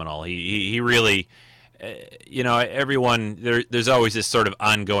phenomenal. He really, everyone, there's always this sort of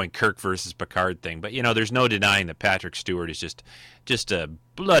ongoing Kirk versus Picard thing, but, there's no denying that Patrick Stewart is just a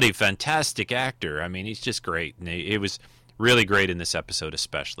bloody fantastic actor. I mean, he's just great, and it was really great in this episode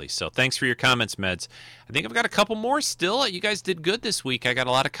especially. So thanks for your comments, Meds. I think I've got a couple more still. You guys did good this week. I got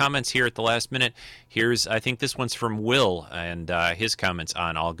a lot of comments here at the last minute. I think this one's from Will, and his comments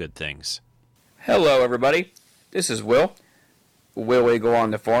on All Good Things. Hello, everybody. This is Will Eagle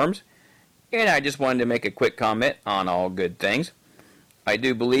on the forums, and I just wanted to make a quick comment on All Good Things. I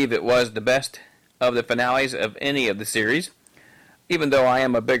do believe it was the best of the finales of any of the series. Even though I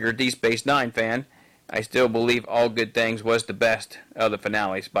am a bigger Deep Space Nine fan, I still believe All Good Things was the best of the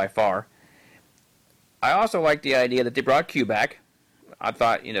finales by far. I also like the idea that they brought Q back. I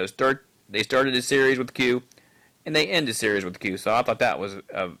thought, they started the series with Q, and they end the series with Q, so I thought that was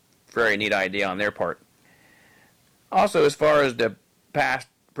a very neat idea on their part. Also, as far as the past,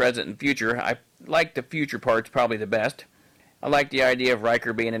 present, and future, I like the future parts probably the best. I like the idea of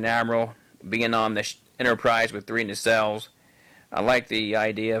Riker being an admiral, being on the Enterprise with 3 nacelles. I like the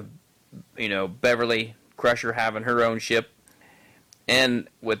idea of, Beverly Crusher having her own ship, and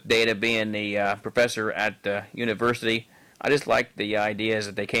with Data being the professor at the university. I just like the ideas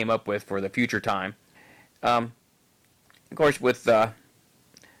that they came up with for the future time. Of course, with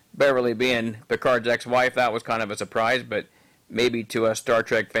Beverly being Picard's ex-wife, that was kind of a surprise, but maybe to us Star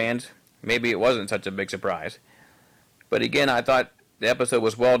Trek fans, maybe it wasn't such a big surprise. But again, I thought the episode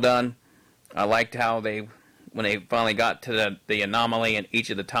was well done. I liked how when they finally got to the anomaly and each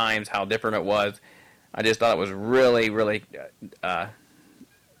of the times, how different it was. I just thought it was really, really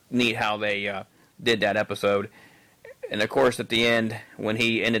neat how they did that episode. And of course, at the end, when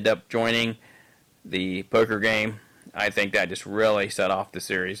he ended up joining the poker game, I think that just really set off the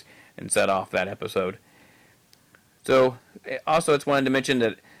series and set off that episode. So, also, it's wanted to mention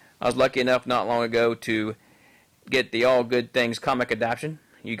that I was lucky enough not long ago to get the All Good Things comic adaptation.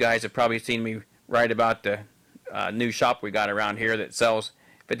 You guys have probably seen me write about the new shop we got around here that sells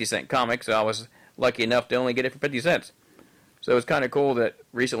 50-cent comics. So I was lucky enough to only get it for 50 cents. So it's kind of cool that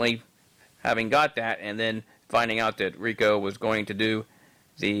recently, having got that and then finding out that Rico was going to do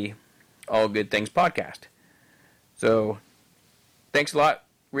the All Good Things podcast. So, thanks a lot,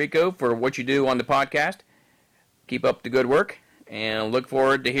 Rico, for what you do on the podcast. Keep up the good work, and look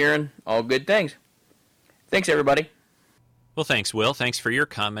forward to hearing all good things. Thanks, everybody. Well, thanks, Will. Thanks for your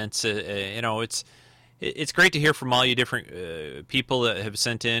comments. It's great to hear from all you different people that have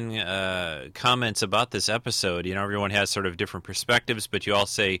sent in comments about this episode. Everyone has sort of different perspectives, but you all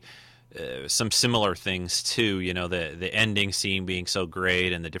say some similar things too. The ending scene being so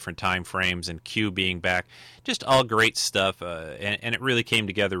great, and the different time frames, and Q being back, just all great stuff. And it really came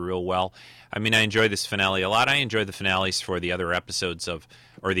together real well. I mean, I enjoy this finale a lot. I enjoy the finales for the other episodes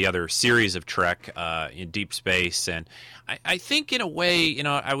or the other series of Trek in Deep Space, and I think in a way,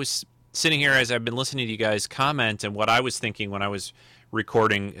 I was sitting here as I've been listening to you guys comment, and what I was thinking when I was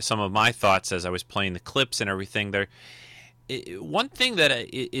recording some of my thoughts as I was playing the clips and everything there. One thing that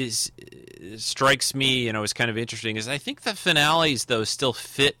strikes me, is kind of interesting is I think the finales, though, still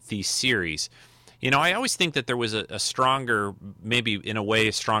fit these series. I always think that there was a stronger, maybe in a way,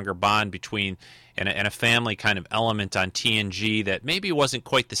 a stronger bond between and a family kind of element on TNG that maybe wasn't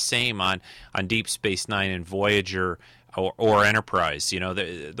quite the same on Deep Space Nine and Voyager or Enterprise.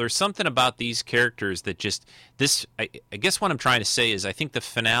 There's something about these characters that just I guess what I'm trying to say is I think the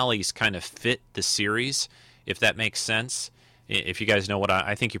finales kind of fit the series, if that makes sense. if you guys know what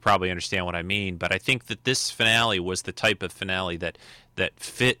I think you probably understand what I mean, but I think that this finale was the type of finale that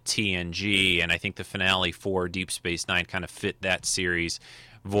fit TNG, and I think the finale for Deep Space Nine kind of fit that series.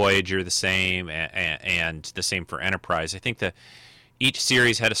 Voyager the same, and the same for Enterprise. I think that each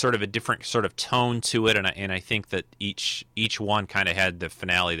series had a different sort of tone to it, and I think that each one kind of had the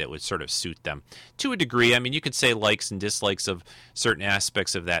finale that would sort of suit them to a degree. I mean, you could say likes and dislikes of certain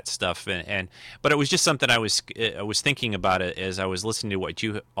aspects of that stuff, but it was just something I was thinking about it as I was listening to what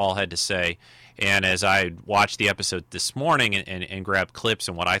you all had to say, and as I watched the episode this morning and grabbed clips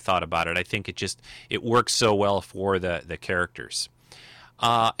and what I thought about it. I think it works so well for the characters.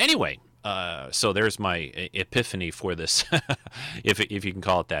 Anyway. So there's my epiphany for this, if you can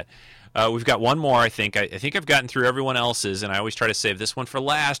call it that. We've got one more, I think. I think I've gotten through everyone else's, and I always try to save this one for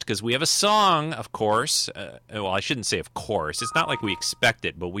last because we have a song, of course. Well, I shouldn't say of course. It's not like we expect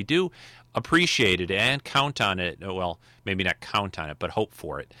it, but we do appreciate it and count on it. Well, maybe not count on it, but hope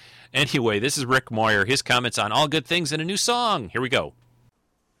for it. Anyway, this is Rick Moyer. His comments on All Good Things and a new song. Here we go.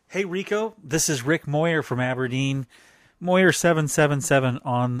 Hey, Rico. This is Rick Moyer from Aberdeen. Moyer777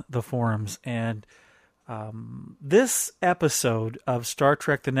 on the forums, and this episode of Star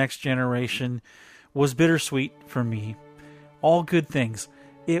Trek The Next Generation was bittersweet for me. All good things.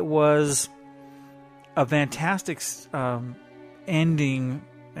 It was a fantastic ending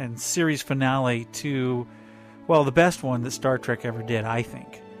and series finale to, well, the best one that Star Trek ever did, I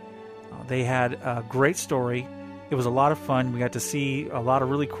think. They had a great story. It was a lot of fun. We got to see a lot of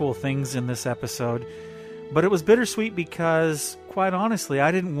really cool things in this episode. But it was bittersweet because, quite honestly,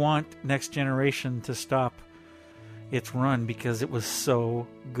 I didn't want Next Generation to stop its run because it was so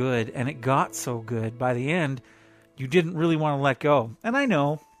good, and it got so good. By the end, you didn't really want to let go. And I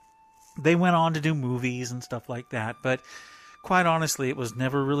know they went on to do movies and stuff like that, but quite honestly, it was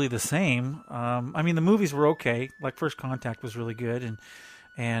never really the same. I mean, the movies were okay. Like First Contact was really good,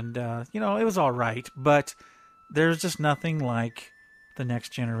 and it was all right. But there's just nothing like the Next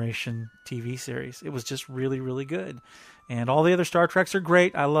Generation TV series. It was just really, really good. And all the other Star Treks are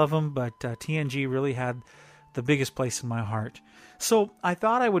great. I love them, but TNG really had the biggest place in my heart. So I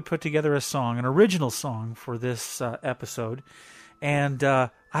thought I would put together a song, an original song for this episode. And I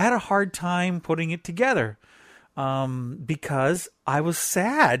had a hard time putting it together because I was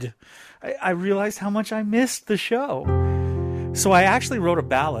sad. I realized how much I missed the show. So I actually wrote a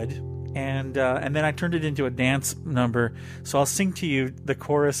ballad, and then I turned it into a dance number. So I'll sing to you the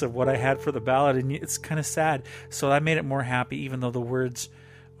chorus of what I had for the ballad, and it's kind of sad. So I made it more happy, even though the words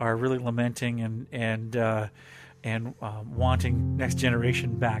are really lamenting and wanting Next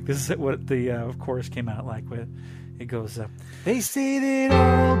Generation back. This is what the chorus came out like with. It goes, they say that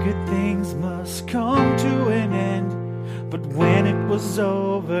all good things must come to an end, but when it was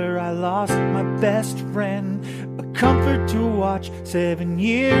over, I lost my best friend. A comfort to watch 7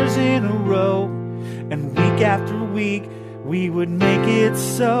 years in a row, and week after week we would make it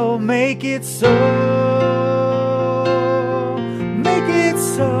so, make it so, make it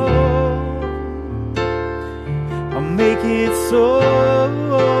so, I'll make it so,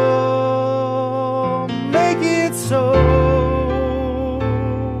 make it so,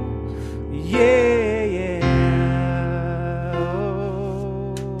 yeah.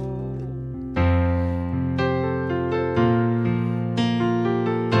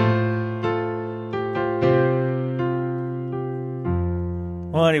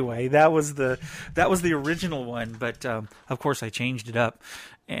 Well, anyway, that was the original one, but of course I changed it up,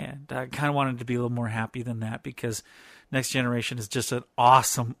 and I kind of wanted to be a little more happy than that because Next Generation is just an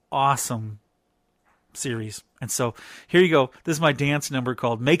awesome, awesome series. And so here you go. This is my dance number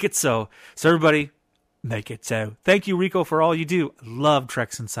called "Make It So." So everybody, make it so. Thank you, Rico, for all you do. I love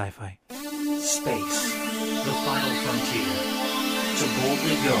Treks and Sci-Fi. Space, the final frontier, to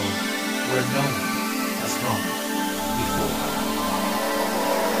boldly go where no one has gone before.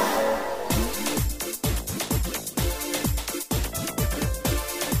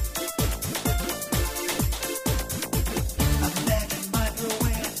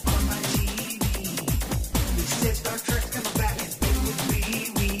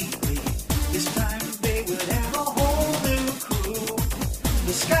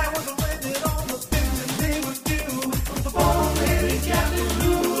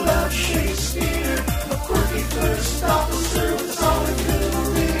 Shakespeare, a quirky first officer.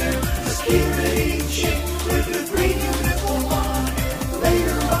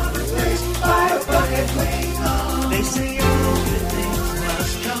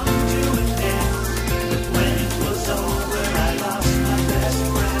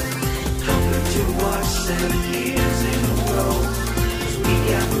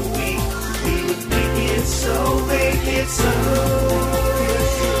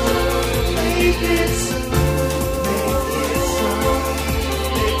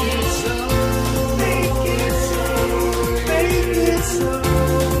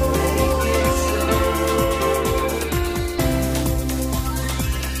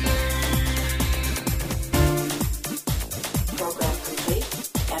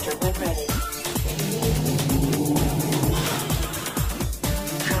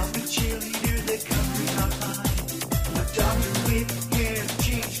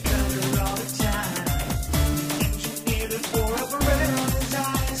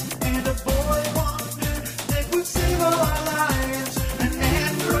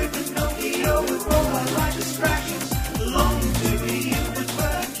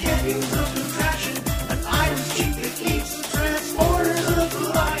 vacuums of contraction, an Irish chief that keeps the transporters of the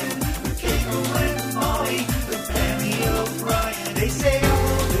lion, the Keiko and Molly, the Pammy O'Brien. They say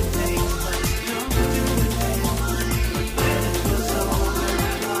all good things must come to an end. When it was over,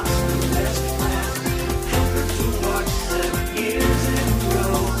 I lost the best friend. Comfort to watch 7 years in a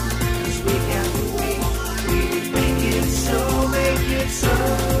row. 'Cause week after week, we would make it so, make it so.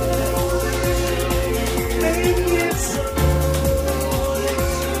 Make it so.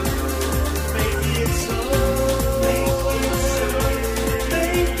 Make it so. Make it so.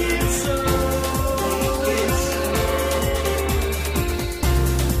 Make it so. Make it so.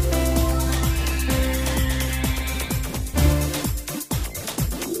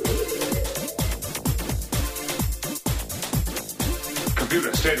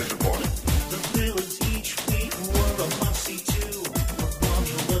 Computer, status report. The villains each week were a must-see too.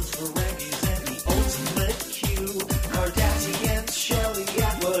 Formulas for rankings and the ultimate cue. Cardassians, Shelley,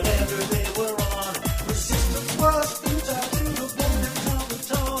 and whatever they were on. Resistance was futile to the Borg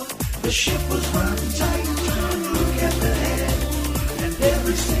automaton. The ship was running tight, look at the head. And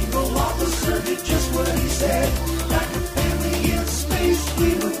every single officer did just what he said. Like a family in space,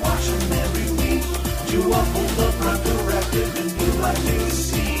 we would watch them every week. To uphold the prime directive and do what they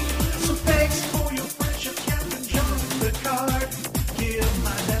see. So thanks for your friendship, Captain John Picard. Give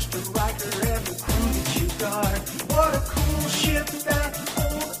my best to Riker and the crew that you guard. What a cool ship that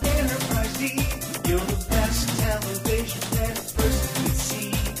old Enterprise D. You're the best television that a person could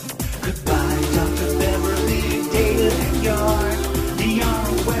see. Goodbye, Dr. Beverly, Data and Yard. The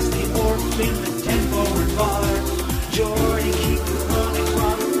Honor West, the Orphan, the 10 forward bar. Jordy, keep it running.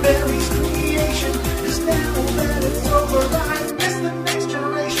 Roddenberry's creation is now that it's over. I miss the next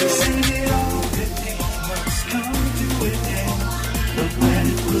generation. Sing it all, good things must come to an end. But when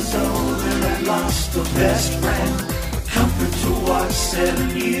it was over, I lost a best friend. Comfort to watch 7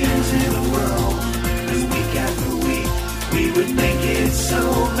 years in a row. 'Cause week after week, we would make it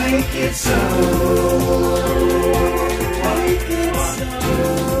so, make it so. Make it so,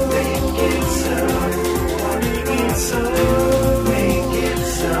 make it so, make it so, make it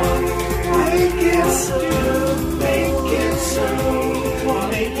so, make it so, make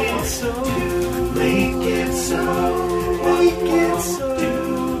it so, make it so, make it so,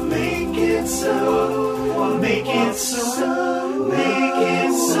 make it so, make it so, make it so, make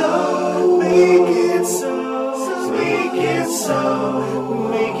it so, make it so, make it so,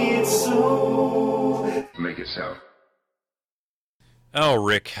 make it so. Make it so. Oh,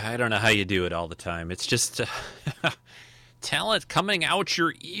 Rick, I don't know how you do it all the time. It's just talent coming out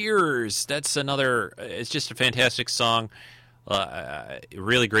your ears. That's another, it's just a fantastic song.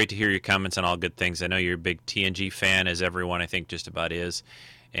 Really great to hear your comments on All Good Things. I know you're a big TNG fan, as everyone I think just about is.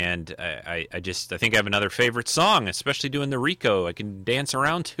 And I think I have another favorite song, especially doing the Rico. I can dance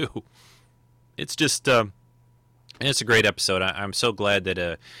around to. It's just, it's a great episode. I'm so glad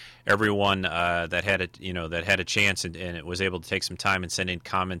that everyone that had a chance and it was able to take some time and send in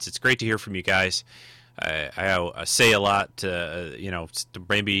comments. It's great to hear from you guys. I say a lot,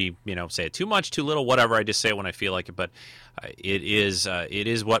 maybe say it too much, too little, whatever. I just say it when I feel like it. But it is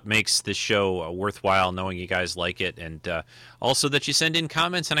what makes this show worthwhile, knowing you guys like it, and also that you send in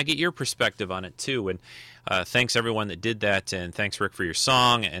comments and I get your perspective on it too. And thanks everyone that did that, and thanks Rick for your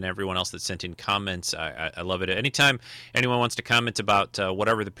song, and everyone else that sent in comments. I love it. Anytime anyone wants to comment about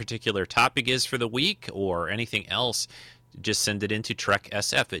whatever the particular topic is for the week or anything else, just send it into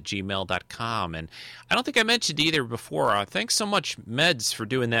treksf@gmail.com. And I don't think I mentioned either before. Thanks so much, Meds, for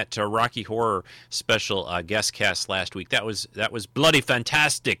doing that Rocky Horror special guest cast last week. That was bloody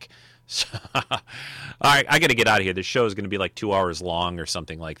fantastic. All right, I got to get out of here. The show is going to be like 2 hours long or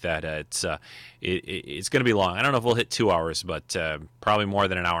something like that. It's going to be long. I don't know if we'll hit 2 hours, but probably more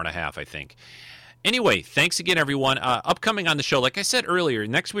than an hour and a half, I think. Anyway, thanks again, everyone. Upcoming on the show, like I said earlier,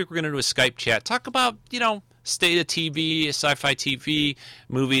 next week we're going to do a Skype chat. Talk about, state of TV, sci-fi TV,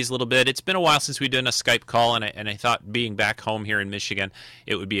 movies a little bit. It's been a while since we've done a Skype call, and I thought being back home here in Michigan,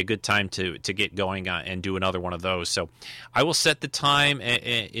 it would be a good time to get going and do another one of those. So I will set the time.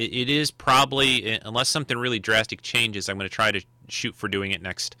 It is probably, unless something really drastic changes, I'm going to try to shoot for doing it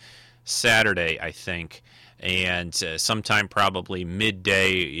next Saturday, I think. And sometime probably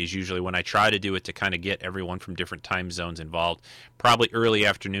midday is usually when I try to do it, to kind of get everyone from different time zones involved. Probably early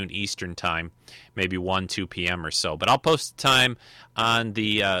afternoon Eastern time, maybe 1, 2 p.m. or so. But I'll post the time on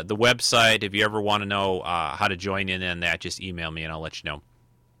the website. If you ever want to know how to join in on that, just email me and I'll let you know.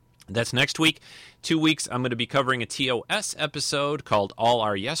 That's next week. 2 weeks, I'm going to be covering a TOS episode called All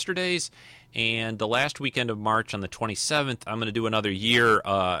Our Yesterdays. And the last weekend of March, on the 27th, I'm going to do another year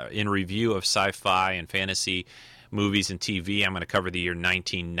in review of sci-fi and fantasy movies and TV. I'm going to cover the year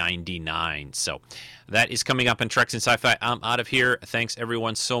 1999. So that is coming up in Treks and Sci-Fi. I'm out of here. Thanks,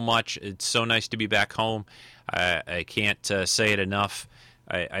 everyone, so much. It's so nice to be back home. I can't say it enough.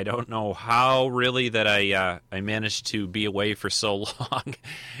 I don't know how really that I managed to be away for so long.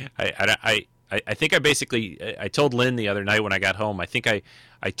 I think I told Lynn the other night when I got home, I think I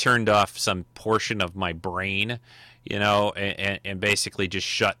turned off some portion of my brain, and basically just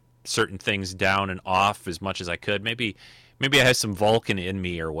shut certain things down and off as much as I could. Maybe I have some Vulcan in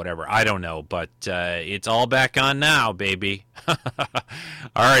me or whatever. I don't know, but it's all back on now, baby. All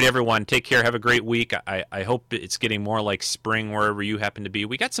right, everyone, take care. Have a great week. I hope it's getting more like spring wherever you happen to be.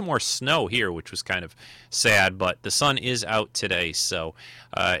 We got some more snow here, which was kind of sad, but the sun is out today. So,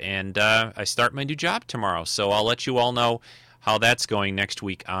 and I start my new job tomorrow, so I'll let you all know how that's going next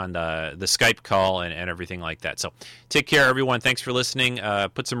week on the Skype call and everything like that. So take care, everyone. Thanks for listening.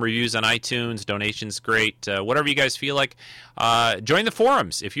 Put some reviews on iTunes. Donations, great. Whatever you guys feel like. Join the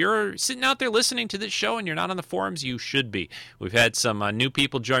forums. If you're sitting out there listening to this show and you're not on the forums, you should be. We've had some new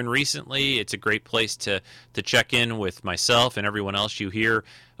people join recently. It's a great place to check in with myself and everyone else you hear,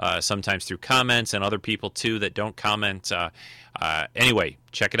 sometimes through comments and other people, too, that don't comment. Anyway,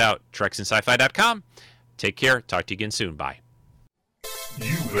 check it out, TreksandSci-Fi.com. Take care. Talk to you again soon. Bye.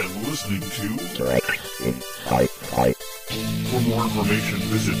 You've been listening to Treks in Sci-Fi. For more information,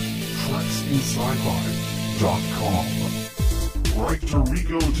 visit TreksInSci-Fi.com. Write to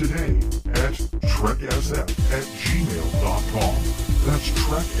Rico today at treksf@gmail.com. That's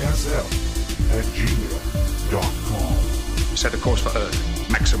treksf@gmail.com. Set a course for Earth.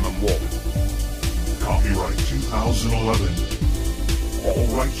 Maximum warp. Copyright 2011. All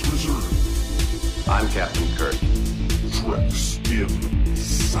rights reserved. I'm Captain Kirk. Treks in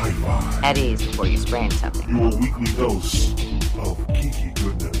Sci-Fi. At ease before you sprain something. Your weekly dose of geeky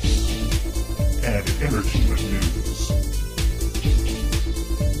goodness and entertainment news.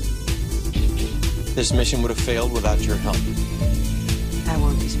 This mission would have failed without your help. I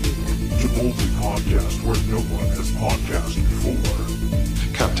won't dispute that. To boldly podcast where no one has podcasted before.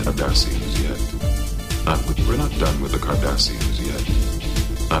 Captain Cardassians yet. We're not done with the Cardassians yet.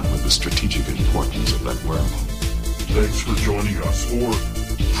 Not with the strategic importance of that world. Thanks for joining us for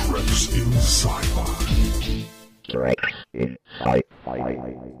Treks in Sci-Fi. Treks in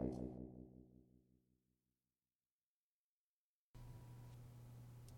Sci-Fi.